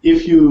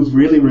if you've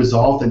really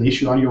resolved an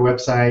issue on your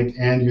website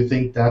and you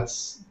think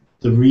that's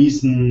the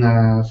reason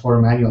for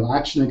a manual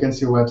action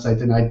against your website,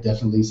 then I'd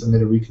definitely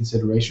submit a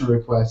reconsideration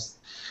request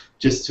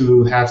just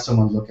to have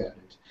someone look at it.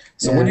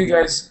 So when you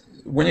guys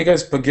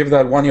give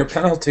that 1 year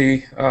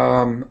penalty,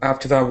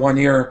 after that 1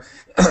 year,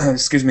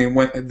 excuse me,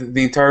 when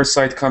the entire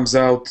site comes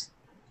out,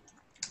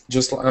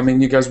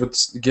 you guys would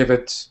give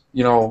it,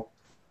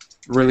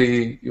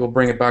 really, you'll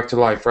bring it back to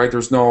life, right?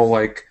 There's no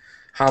like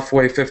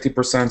halfway, 50%,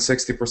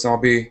 60%, I'll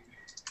be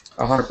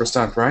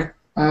 100%, right?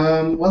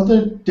 Well,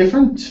 there are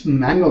different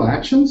manual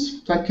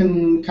actions that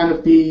can kind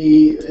of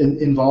be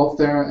involved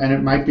there, and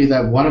it might be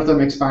that one of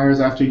them expires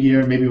after a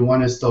year, maybe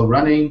one is still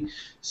running,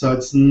 so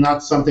it's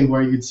not something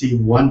where you'd see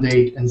one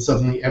date and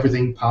suddenly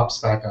everything pops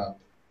back up.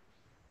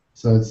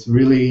 So it's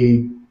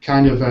really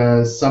kind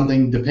of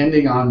something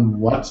depending on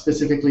what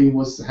specifically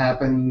was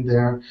happening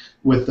there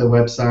with the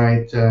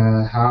website,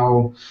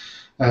 how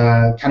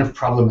kind of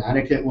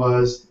problematic it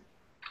was,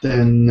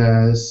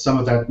 then some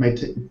of that may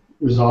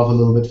resolve a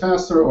little bit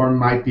faster or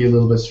might be a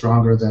little bit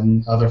stronger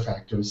than other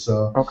factors.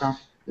 So okay.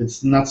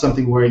 It's not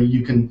something where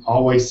you can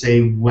always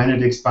say when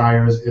it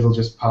expires, it'll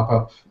just pop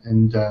up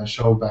and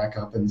show back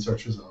up in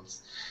search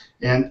results.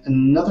 And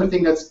another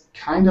thing that's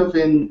kind of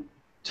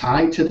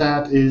tied to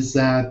that is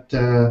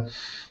that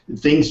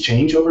things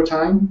change over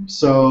time.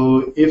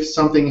 So if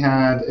something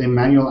had a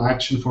manual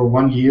action for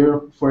 1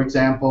 year, for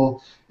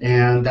example,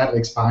 and that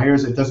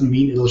expires, it doesn't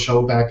mean it'll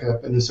show back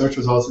up in the search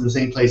results in the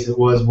same place it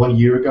was 1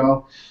 year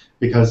ago,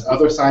 because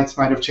other sites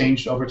might have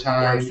changed over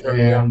time, yeah, sure,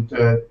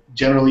 and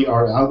generally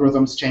our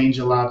algorithms change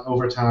a lot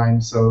over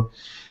time. So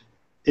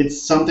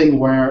it's something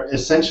where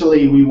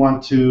essentially we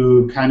want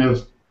to kind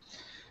of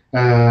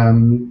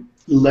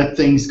let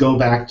things go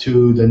back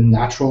to the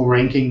natural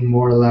ranking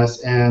more or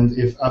less, and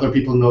if other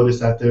people notice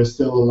that there's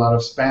still a lot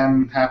of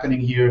spam happening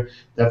here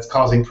that's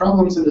causing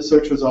problems in the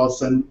search results,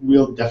 then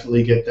we'll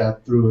definitely get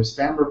that through a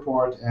spam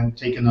report and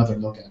take another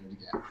look at it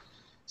again.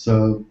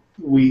 So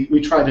we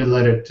try to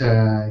let it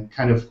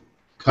kind of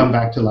come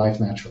back to life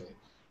naturally.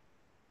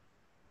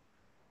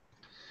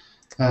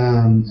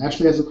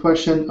 Ashley has a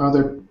question. Are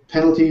there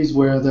penalties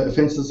where the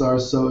offenses are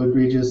so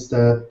egregious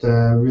that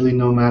really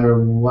no matter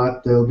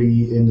what, they'll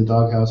be in the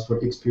doghouse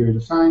for X period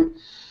of time?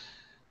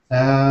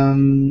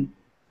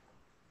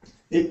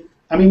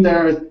 I mean,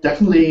 there are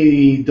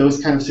definitely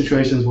those kind of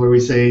situations where we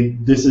say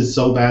this is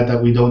so bad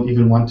that we don't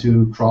even want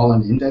to crawl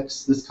and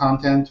index this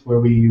content, where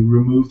we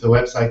remove the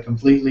website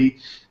completely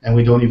and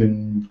we don't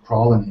even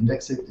crawl and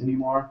index it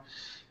anymore.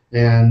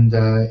 And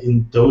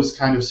in those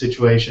kind of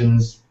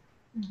situations,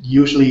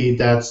 usually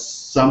that's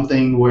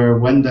something where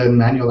when the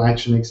manual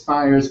action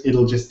expires,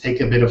 it'll just take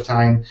a bit of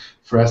time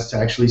for us to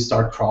actually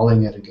start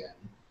crawling it again.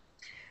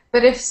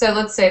 But if so,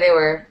 let's say they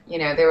were,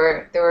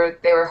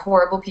 they were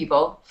horrible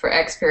people for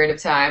X period of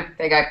time.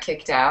 They got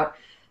kicked out,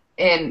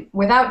 and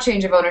without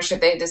change of ownership,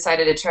 they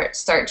decided to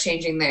start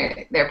changing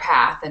their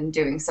path and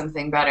doing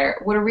something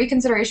better. Would a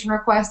reconsideration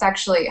request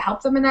actually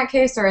help them in that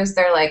case, or is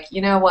there like,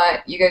 you know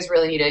what, you guys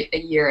really need a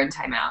year in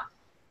timeout?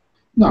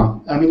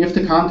 No, I mean, if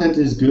the content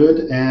is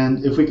good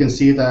and if we can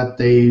see that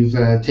they've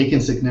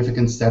taken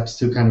significant steps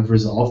to kind of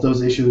resolve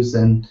those issues,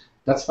 then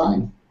that's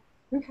fine.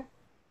 Okay.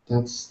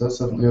 That's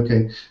definitely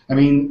okay. I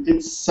mean,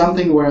 it's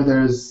something where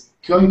there's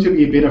going to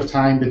be a bit of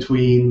time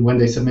between when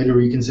they submit a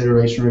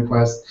reconsideration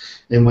request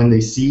and when they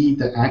see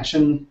the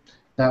action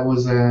that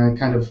was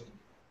kind of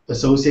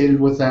associated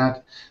with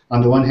that.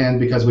 On the one hand,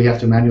 because we have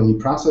to manually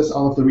process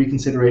all of the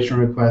reconsideration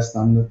requests.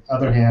 On the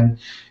other hand,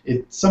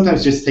 it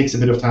sometimes just takes a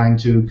bit of time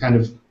to kind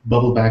of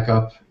bubble back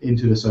up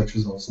into the search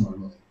results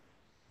normally.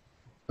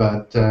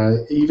 But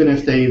even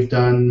if they've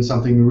done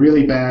something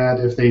really bad,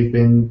 if they've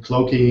been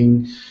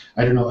cloaking,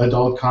 I don't know,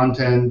 adult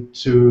content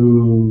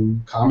to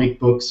comic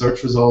book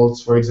search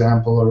results, for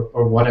example,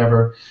 or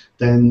whatever,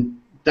 then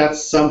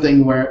that's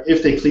something where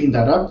if they clean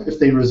that up, if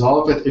they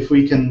resolve it, if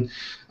we can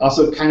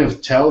also kind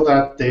of tell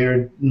that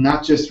they're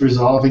not just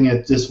resolving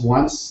it just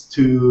once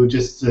to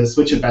just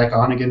switch it back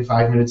on again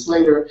 5 minutes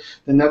later,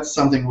 then that's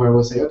something where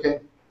we'll say,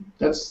 okay,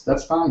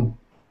 that's fine.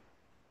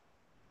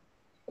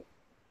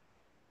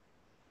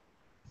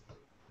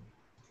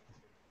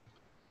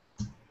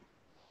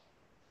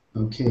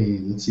 Okay,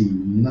 let's see.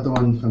 Another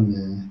one from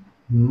the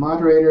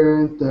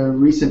moderator. The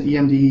recent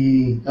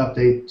EMD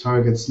update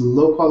targets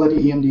low-quality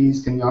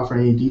EMDs. Can you offer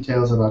any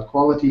details about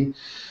quality?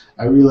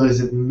 I realize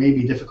it may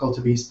be difficult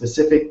to be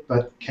specific,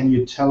 but can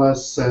you tell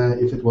us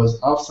if it was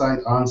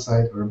off-site,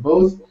 on-site, or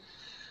both?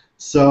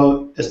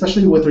 So,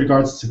 especially with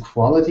regards to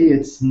quality,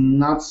 it's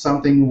not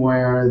something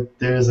where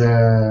there's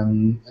a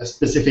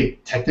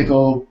specific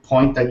technical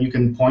point that you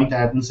can point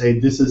at and say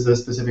this is a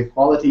specific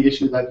quality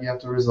issue that you have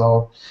to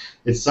resolve.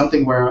 It's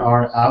something where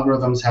our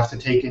algorithms have to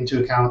take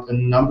into account a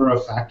number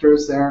of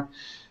factors there.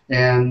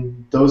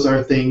 And those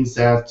are things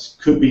that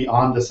could be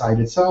on the site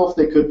itself.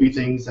 They could be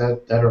things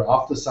that are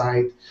off the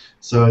site.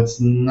 So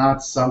it's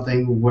not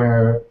something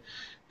where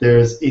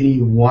there's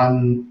any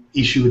one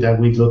issue that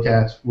we look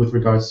at with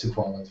regards to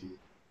quality.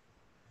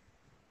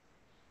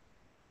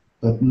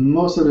 But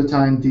most of the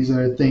time, these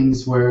are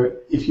things where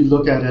if you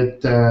look at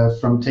it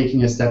from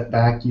taking a step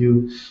back,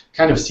 you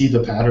kind of see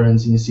the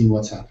patterns and you see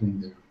what's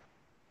happening there.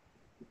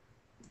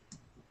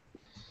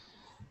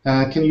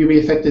 Can you be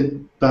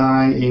affected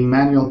by a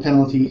manual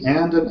penalty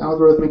and an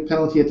algorithmic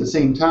penalty at the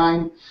same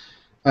time?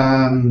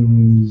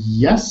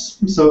 Yes.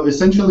 So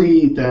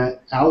essentially, the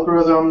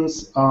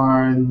algorithms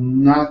are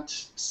not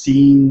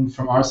seen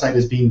from our side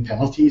as being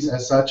penalties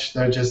as such.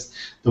 They're just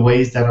the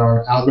ways that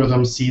our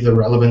algorithms see the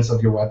relevance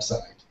of your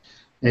website.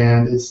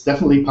 And it's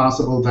definitely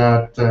possible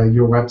that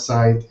your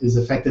website is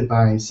affected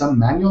by some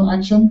manual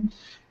action.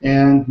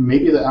 And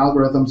maybe the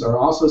algorithms are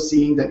also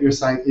seeing that your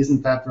site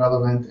isn't that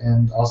relevant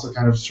and also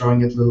kind of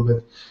showing it a little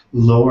bit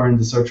lower in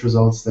the search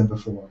results than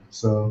before.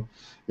 So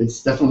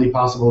it's definitely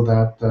possible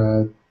that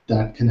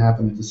that can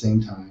happen at the same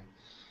time.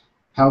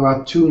 How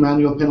about 2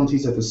 manual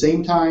penalties at the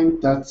same time?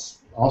 That's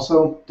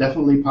also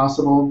definitely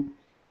possible.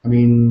 I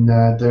mean,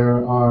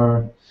 there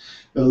are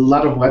a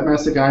lot of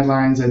Webmaster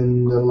guidelines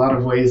and a lot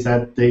of ways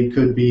that they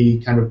could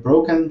be kind of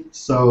broken.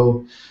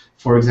 So,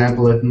 for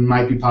example, it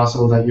might be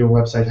possible that your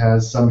website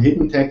has some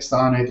hidden text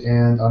on it,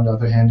 and on the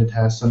other hand, it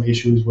has some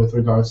issues with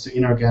regards to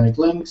inorganic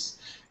links,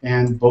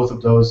 and both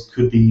of those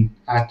could be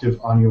active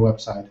on your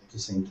website at the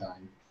same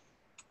time.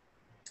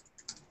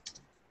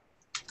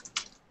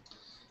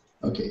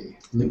 Okay,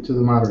 link to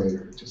the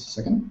moderator. Just a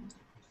second.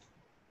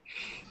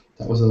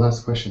 That was the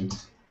last question.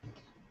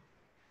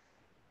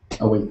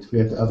 Oh wait, we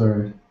have the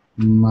other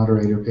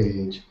moderator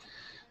page.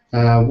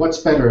 What's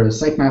better,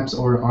 sitemaps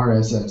or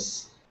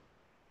RSS?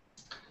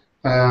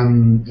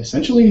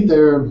 Essentially,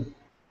 they're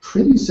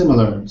pretty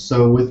similar.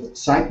 So with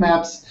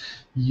sitemaps,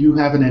 you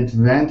have an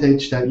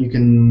advantage that you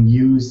can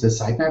use the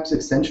sitemaps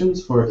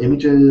extensions for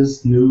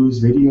images,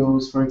 news,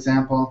 videos, for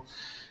example.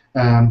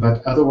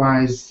 But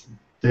otherwise,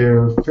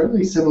 they're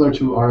fairly similar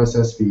to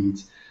RSS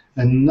feeds.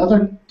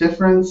 Another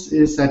difference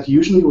is that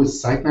usually with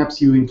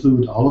sitemaps you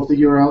include all of the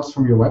URLs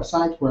from your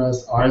website,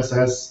 whereas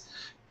RSS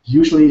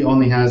usually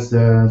only has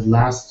the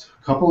last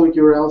couple of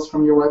URLs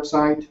from your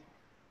website.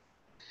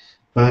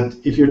 But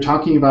if you're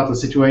talking about the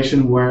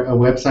situation where a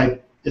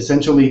website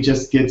essentially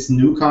just gets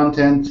new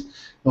content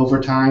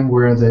over time,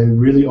 where the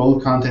really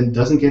old content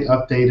doesn't get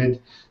updated,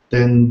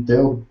 then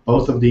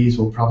both of these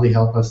will probably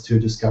help us to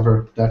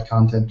discover that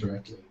content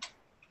directly.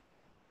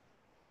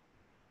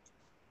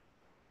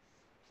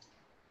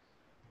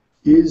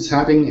 Is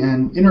having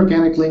an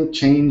inorganic link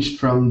changed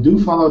from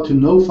do-follow to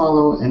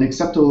no-follow an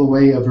acceptable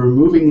way of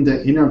removing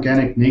the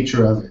inorganic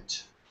nature of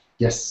it?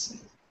 Yes.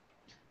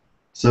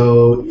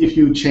 So if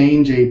you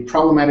change a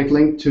problematic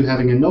link to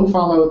having a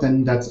no-follow,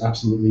 then that's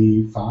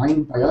absolutely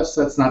fine by us.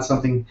 That's not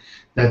something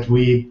that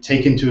we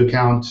take into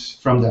account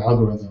from the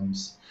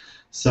algorithms.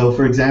 So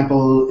for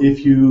example,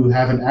 if you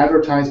have an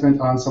advertisement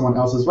on someone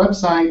else's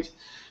website,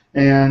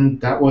 and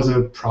that was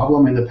a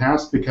problem in the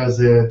past because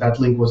that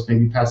link was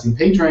maybe passing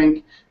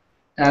PageRank,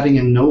 adding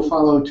a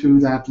no-follow to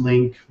that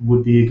link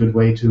would be a good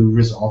way to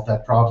resolve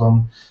that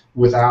problem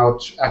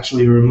without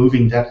actually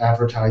removing that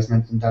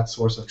advertisement and that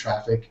source of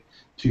traffic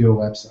to your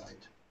website.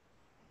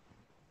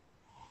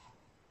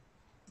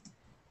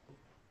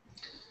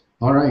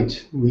 All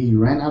right, we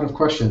ran out of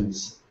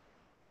questions.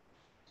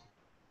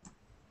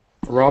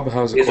 Rob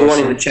has a There's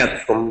question. one in the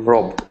chat from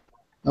Rob.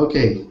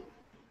 Okay.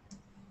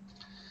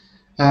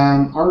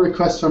 Are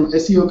requests from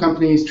SEO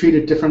companies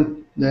treated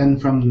different than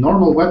from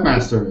normal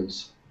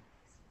webmasters?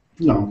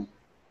 No.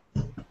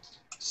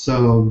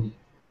 So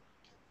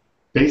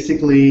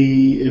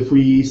basically, if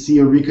we see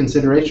a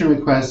reconsideration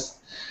request,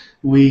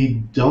 we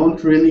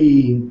don't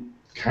really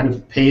kind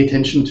of pay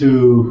attention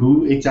to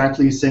who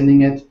exactly is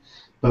sending it,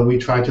 but we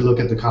try to look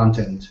at the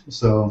content.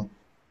 So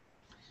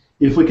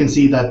if we can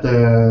see that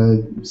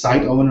the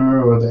site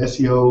owner or the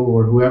SEO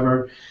or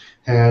whoever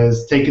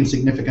has taken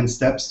significant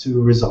steps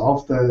to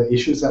resolve the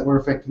issues that were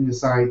affecting the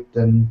site,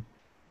 then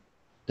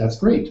that's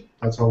great.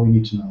 That's all we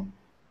need to know.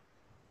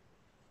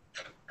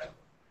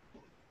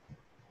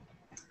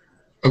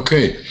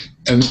 Okay,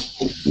 and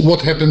what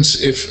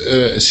happens if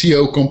a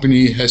SEO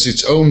company has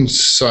its own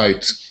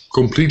site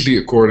completely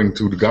according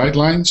to the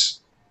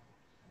guidelines,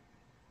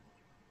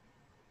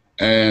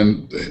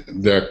 and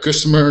their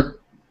customer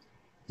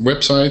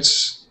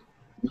websites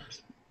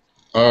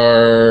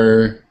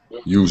are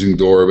using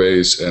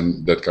doorways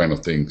and that kind of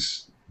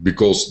things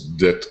because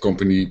that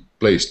company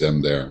placed them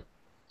there?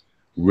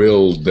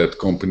 Will that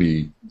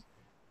company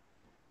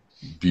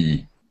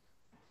be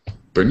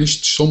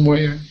punished some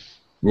way?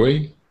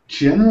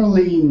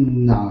 Generally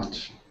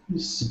not,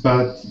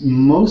 but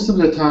most of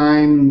the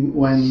time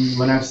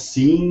when I've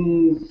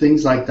seen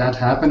things like that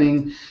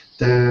happening,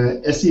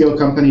 the SEO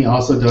company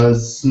also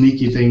does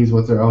sneaky things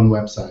with their own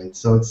website.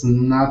 So it's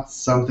not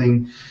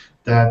something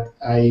that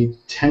I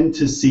tend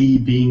to see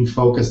being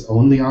focused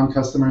only on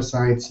customer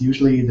sites.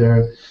 Usually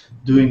they're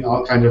doing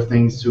all kinds of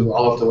things to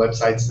all of the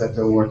websites that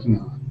they're working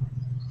on.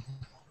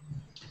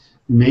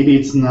 Maybe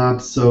it's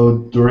not so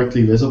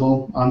directly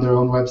visible on their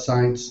own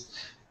websites,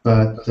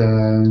 but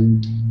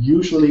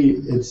usually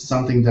it's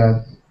something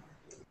that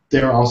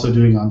they're also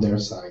doing on their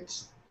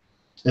sites.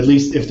 At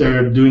least if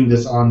they're doing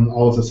this on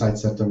all of the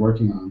sites that they're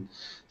working on.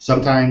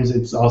 Sometimes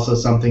it's also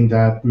something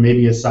that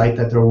maybe a site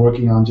that they're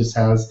working on just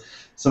has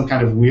some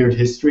kind of weird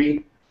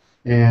history,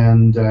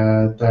 and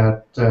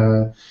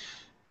that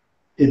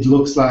it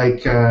looks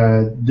like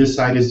this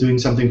site is doing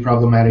something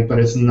problematic, but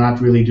it's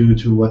not really due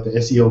to what the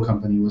SEO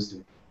company was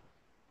doing.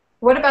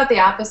 What about the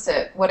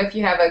opposite? What if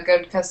you have a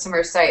good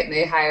customer site and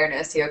they hire an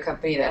SEO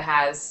company that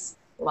has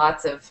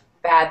lots of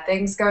bad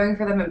things going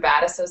for them and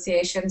bad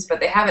associations, but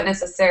they haven't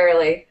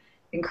necessarily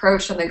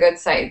encroached on the good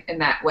site in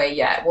that way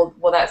yet?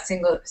 Will that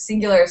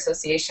singular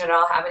association at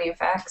all have any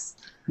effects?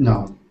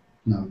 No,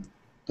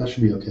 that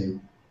should be okay.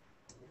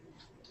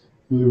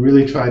 We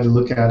really try to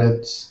look at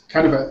it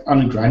kind of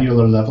on a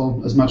granular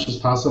level as much as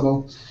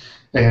possible.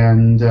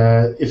 And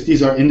if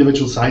these are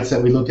individual sites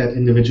that we look at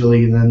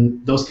individually,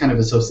 then those kind of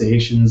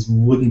associations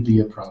wouldn't be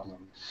a problem.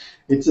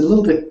 It's a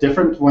little bit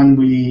different when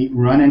we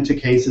run into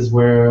cases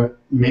where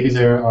maybe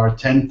there are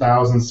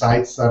 10,000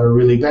 sites that are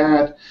really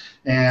bad,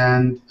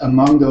 and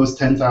among those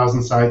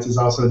 10,000 sites is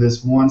also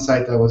this one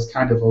site that was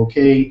kind of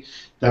okay,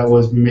 that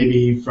was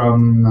maybe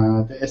from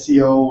the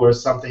SEO or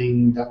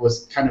something that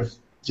was kind of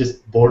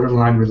just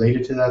borderline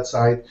related to that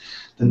site.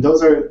 Then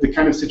those are the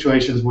kind of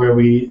situations where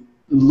we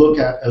look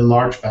at a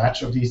large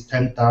batch of these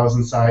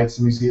 10,000 sites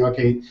and we see,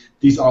 okay,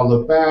 these all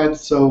look bad,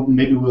 so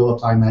maybe we'll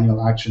apply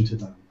manual action to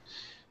them.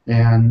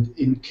 And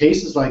in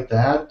cases like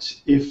that,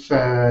 if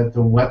the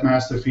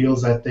webmaster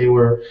feels that they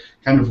were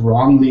kind of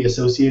wrongly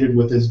associated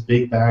with this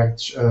big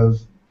batch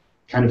of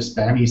kind of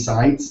spammy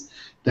sites,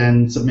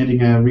 then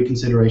submitting a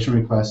reconsideration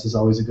request is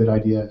always a good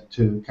idea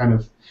to kind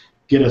of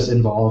get us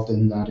involved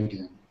in that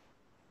again.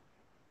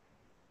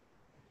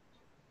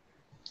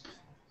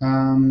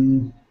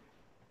 Um,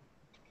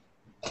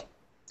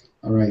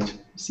 all right.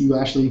 See you,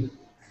 Ashley.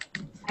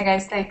 Hi,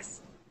 guys.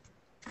 Thanks.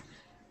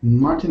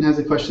 Martin has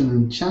a question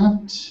in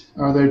chat.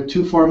 Are there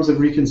two forms of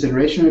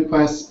reconsideration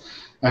requests?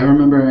 I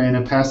remember in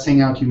a past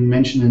Hangout you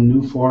mentioned a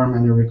new form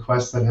and a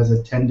request that has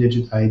a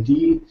 10-digit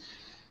ID.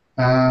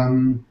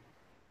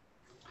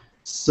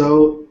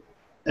 So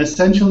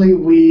essentially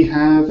we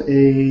have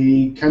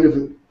a kind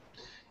of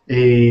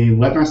a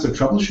Webmaster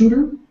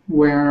troubleshooter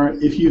where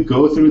if you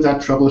go through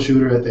that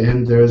troubleshooter at the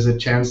end, there's a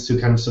chance to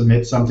kind of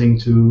submit something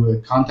to a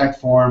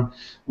contact form,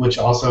 which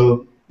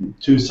also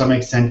to some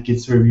extent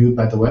gets reviewed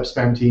by the web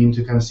spam team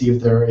to kind of see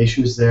if there are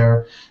issues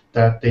there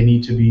that they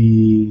need to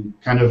be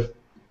kind of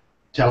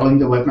telling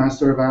the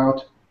webmaster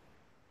about.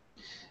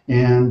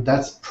 And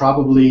that's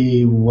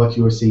probably what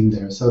you're seeing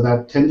there. So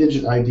that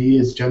 10-digit ID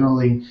is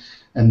generally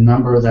a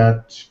number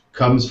that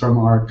comes from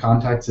our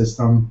contact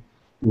system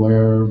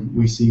where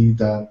we see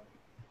that,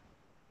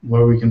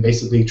 where we can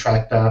basically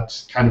track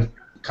that kind of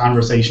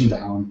conversation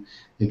down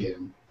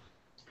again.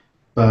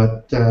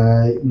 But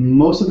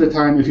most of the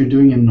time, if you're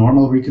doing a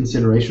normal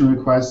reconsideration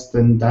request,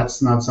 then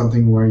that's not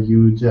something where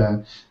you'd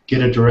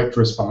get a direct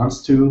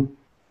response to.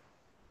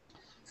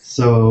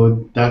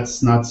 So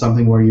that's not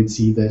something where you'd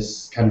see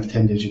this kind of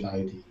 10-digit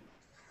ID.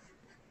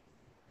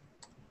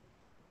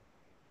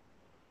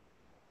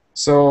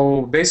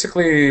 So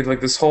basically,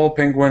 like this whole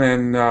penguin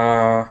and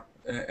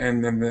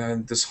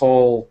this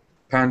whole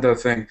panda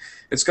thing,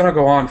 it's gonna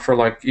go on for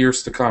like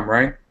years to come,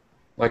 right?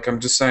 Like I'm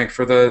just saying,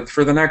 for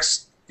the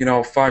next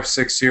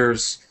 5-6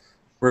 years,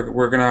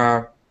 we're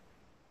gonna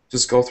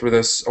just go through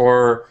this,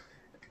 or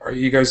are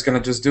you guys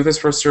gonna just do this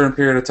for a certain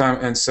period of time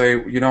and say,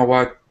 you know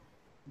what,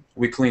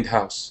 we cleaned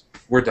house,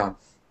 we're done?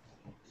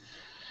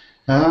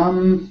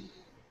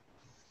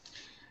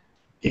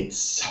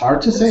 It's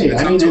hard to say.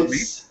 It's I up mean, to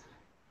it's...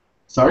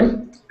 Sorry?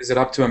 Is it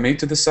up to me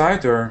to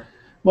decide, or?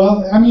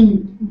 Well, I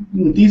mean,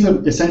 these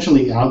are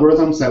essentially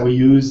algorithms that we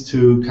use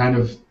to kind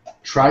of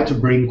try to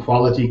bring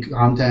quality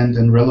content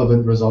and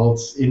relevant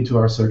results into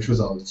our search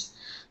results.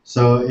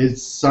 So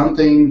it's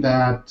something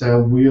that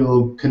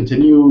we'll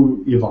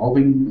continue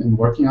evolving and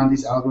working on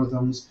these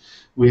algorithms.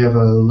 We have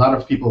a lot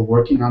of people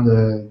working on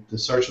the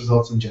search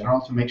results in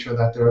general to make sure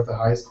that they're of the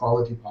highest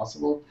quality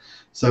possible.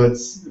 So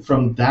it's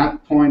from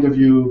that point of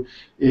view,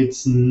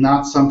 it's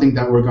not something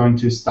that we're going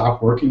to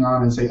stop working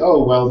on and say,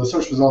 oh, well, the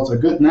search results are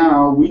good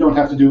now, we don't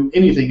have to do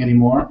anything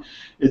anymore.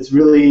 It's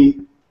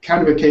really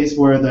kind of a case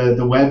where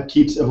the web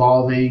keeps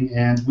evolving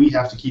and we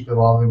have to keep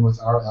evolving with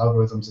our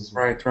algorithms as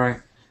well. Right,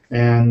 right.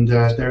 And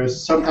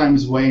there's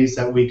sometimes ways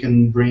that we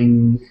can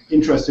bring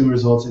interesting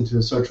results into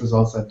the search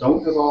results that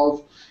don't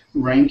evolve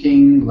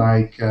ranking,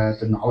 like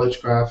the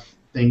knowledge graph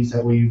things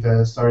that we've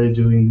started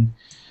doing.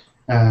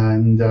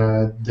 And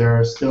there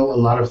are still a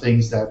lot of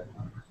things that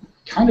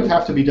kind of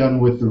have to be done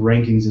with the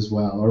rankings as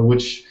well, or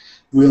which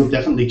will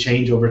definitely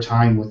change over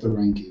time with the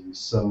rankings.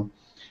 So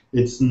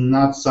it's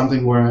not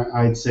something where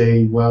I'd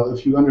say, well,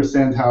 if you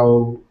understand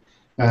how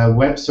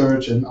web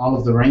search and all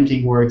of the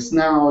ranking works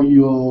now,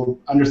 you'll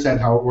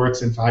understand how it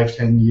works in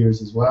 5-10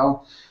 years as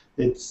well.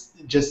 It's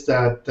just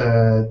that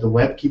the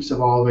web keeps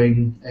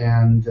evolving,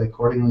 and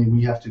accordingly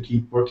we have to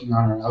keep working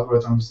on our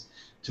algorithms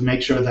to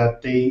make sure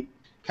that they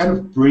kind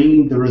of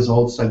bring the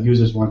results that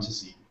users want to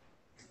see.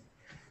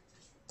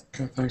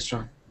 Okay, thanks,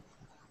 John.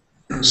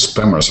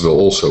 Spammers will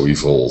also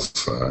evolve.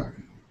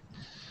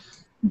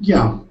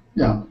 Yeah.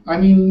 I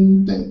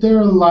mean, there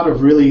are a lot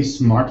of really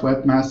smart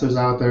webmasters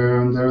out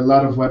there, and there are a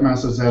lot of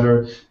webmasters that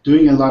are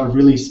doing a lot of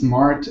really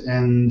smart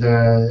and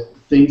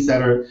things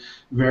that are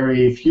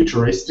very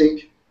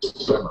futuristic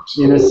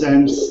in a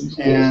sense,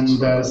 and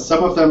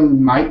some of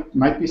them might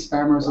be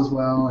spammers as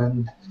well,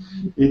 and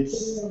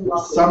it's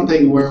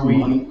something where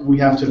we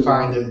have to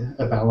find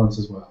a balance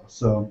as well.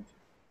 So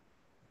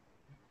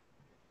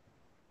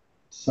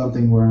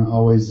something we're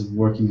always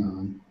working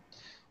on.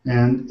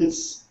 And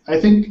I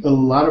think a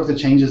lot of the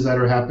changes that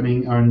are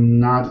happening are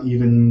not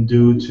even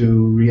due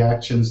to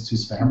reactions to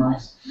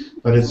spammers,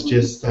 but it's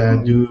just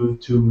due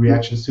to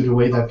reactions to the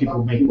way that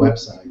people make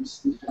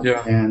websites.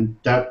 Yeah. And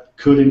that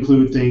could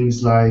include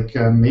things like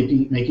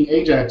making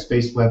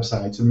Ajax-based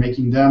websites and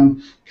making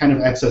them kind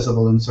of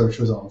accessible in search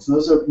results. And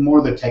those are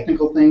more the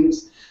technical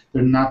things.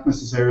 They're not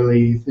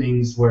necessarily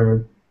things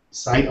where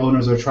site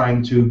owners are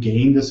trying to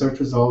gain the search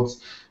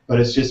results, but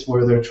it's just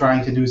where they're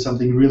trying to do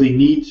something really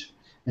neat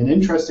and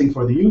interesting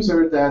for the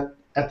user that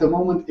at the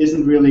moment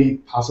isn't really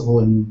possible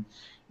in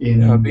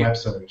web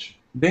search.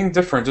 Being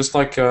different, just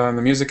like in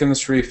the music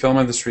industry, film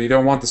industry, you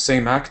don't want the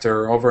same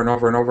actor over and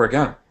over and over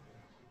again.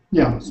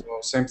 Yeah. So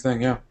same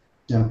thing, yeah.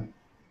 Yeah.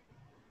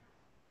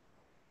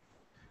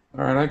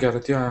 All right, I get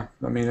it. Yeah,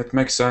 I mean it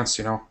makes sense,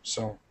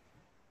 So.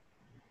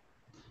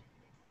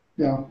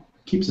 Yeah,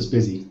 keeps us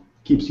busy.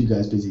 Keeps you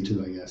guys busy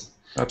too, I guess.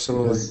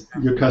 Absolutely. Because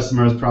your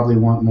customers probably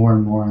want more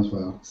and more as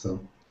well. So.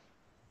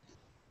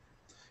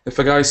 If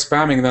a guy's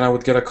spamming, then I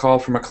would get a call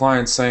from a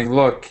client saying,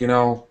 look,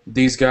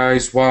 these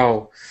guys,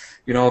 wow,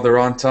 they're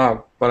on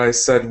top. But I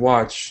said,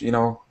 watch,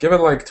 give it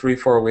like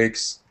 3-4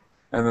 weeks,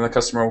 and then the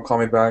customer will call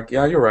me back,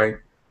 yeah, you're right.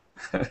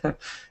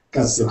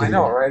 Because I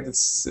know, right?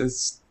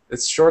 It's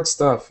short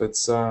stuff.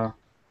 It's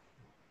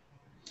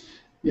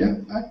Yeah,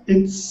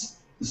 it's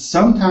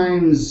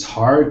sometimes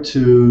hard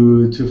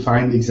to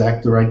find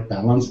the right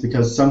balance,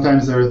 because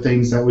sometimes there are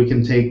things that we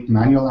can take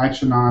manual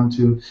action on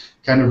to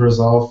kind of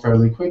resolve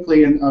fairly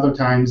quickly, and other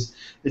times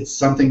it's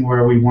something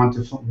where we want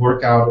to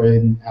work out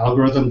an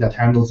algorithm that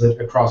handles it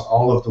across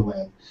all of the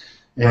web.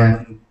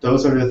 And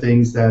those are the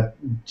things that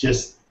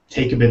just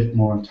take a bit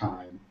more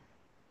time.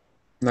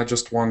 not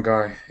just one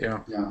guy. Yeah.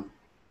 Yeah.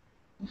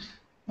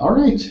 All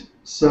right.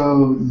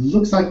 So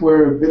looks like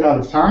we're a bit out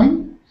of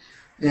time.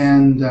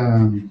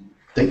 And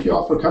thank you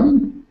all for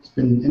coming. It's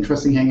been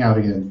interesting hanging out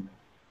again.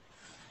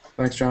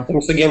 Thanks, John.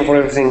 Thanks again for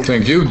everything.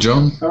 Thank you,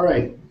 John. All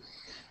right.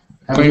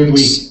 Have a good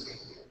week.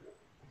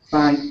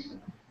 Bye.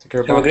 Take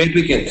care. Have a great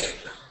weekend.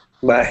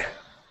 Bye.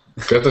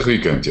 Prettig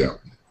weekend, ja.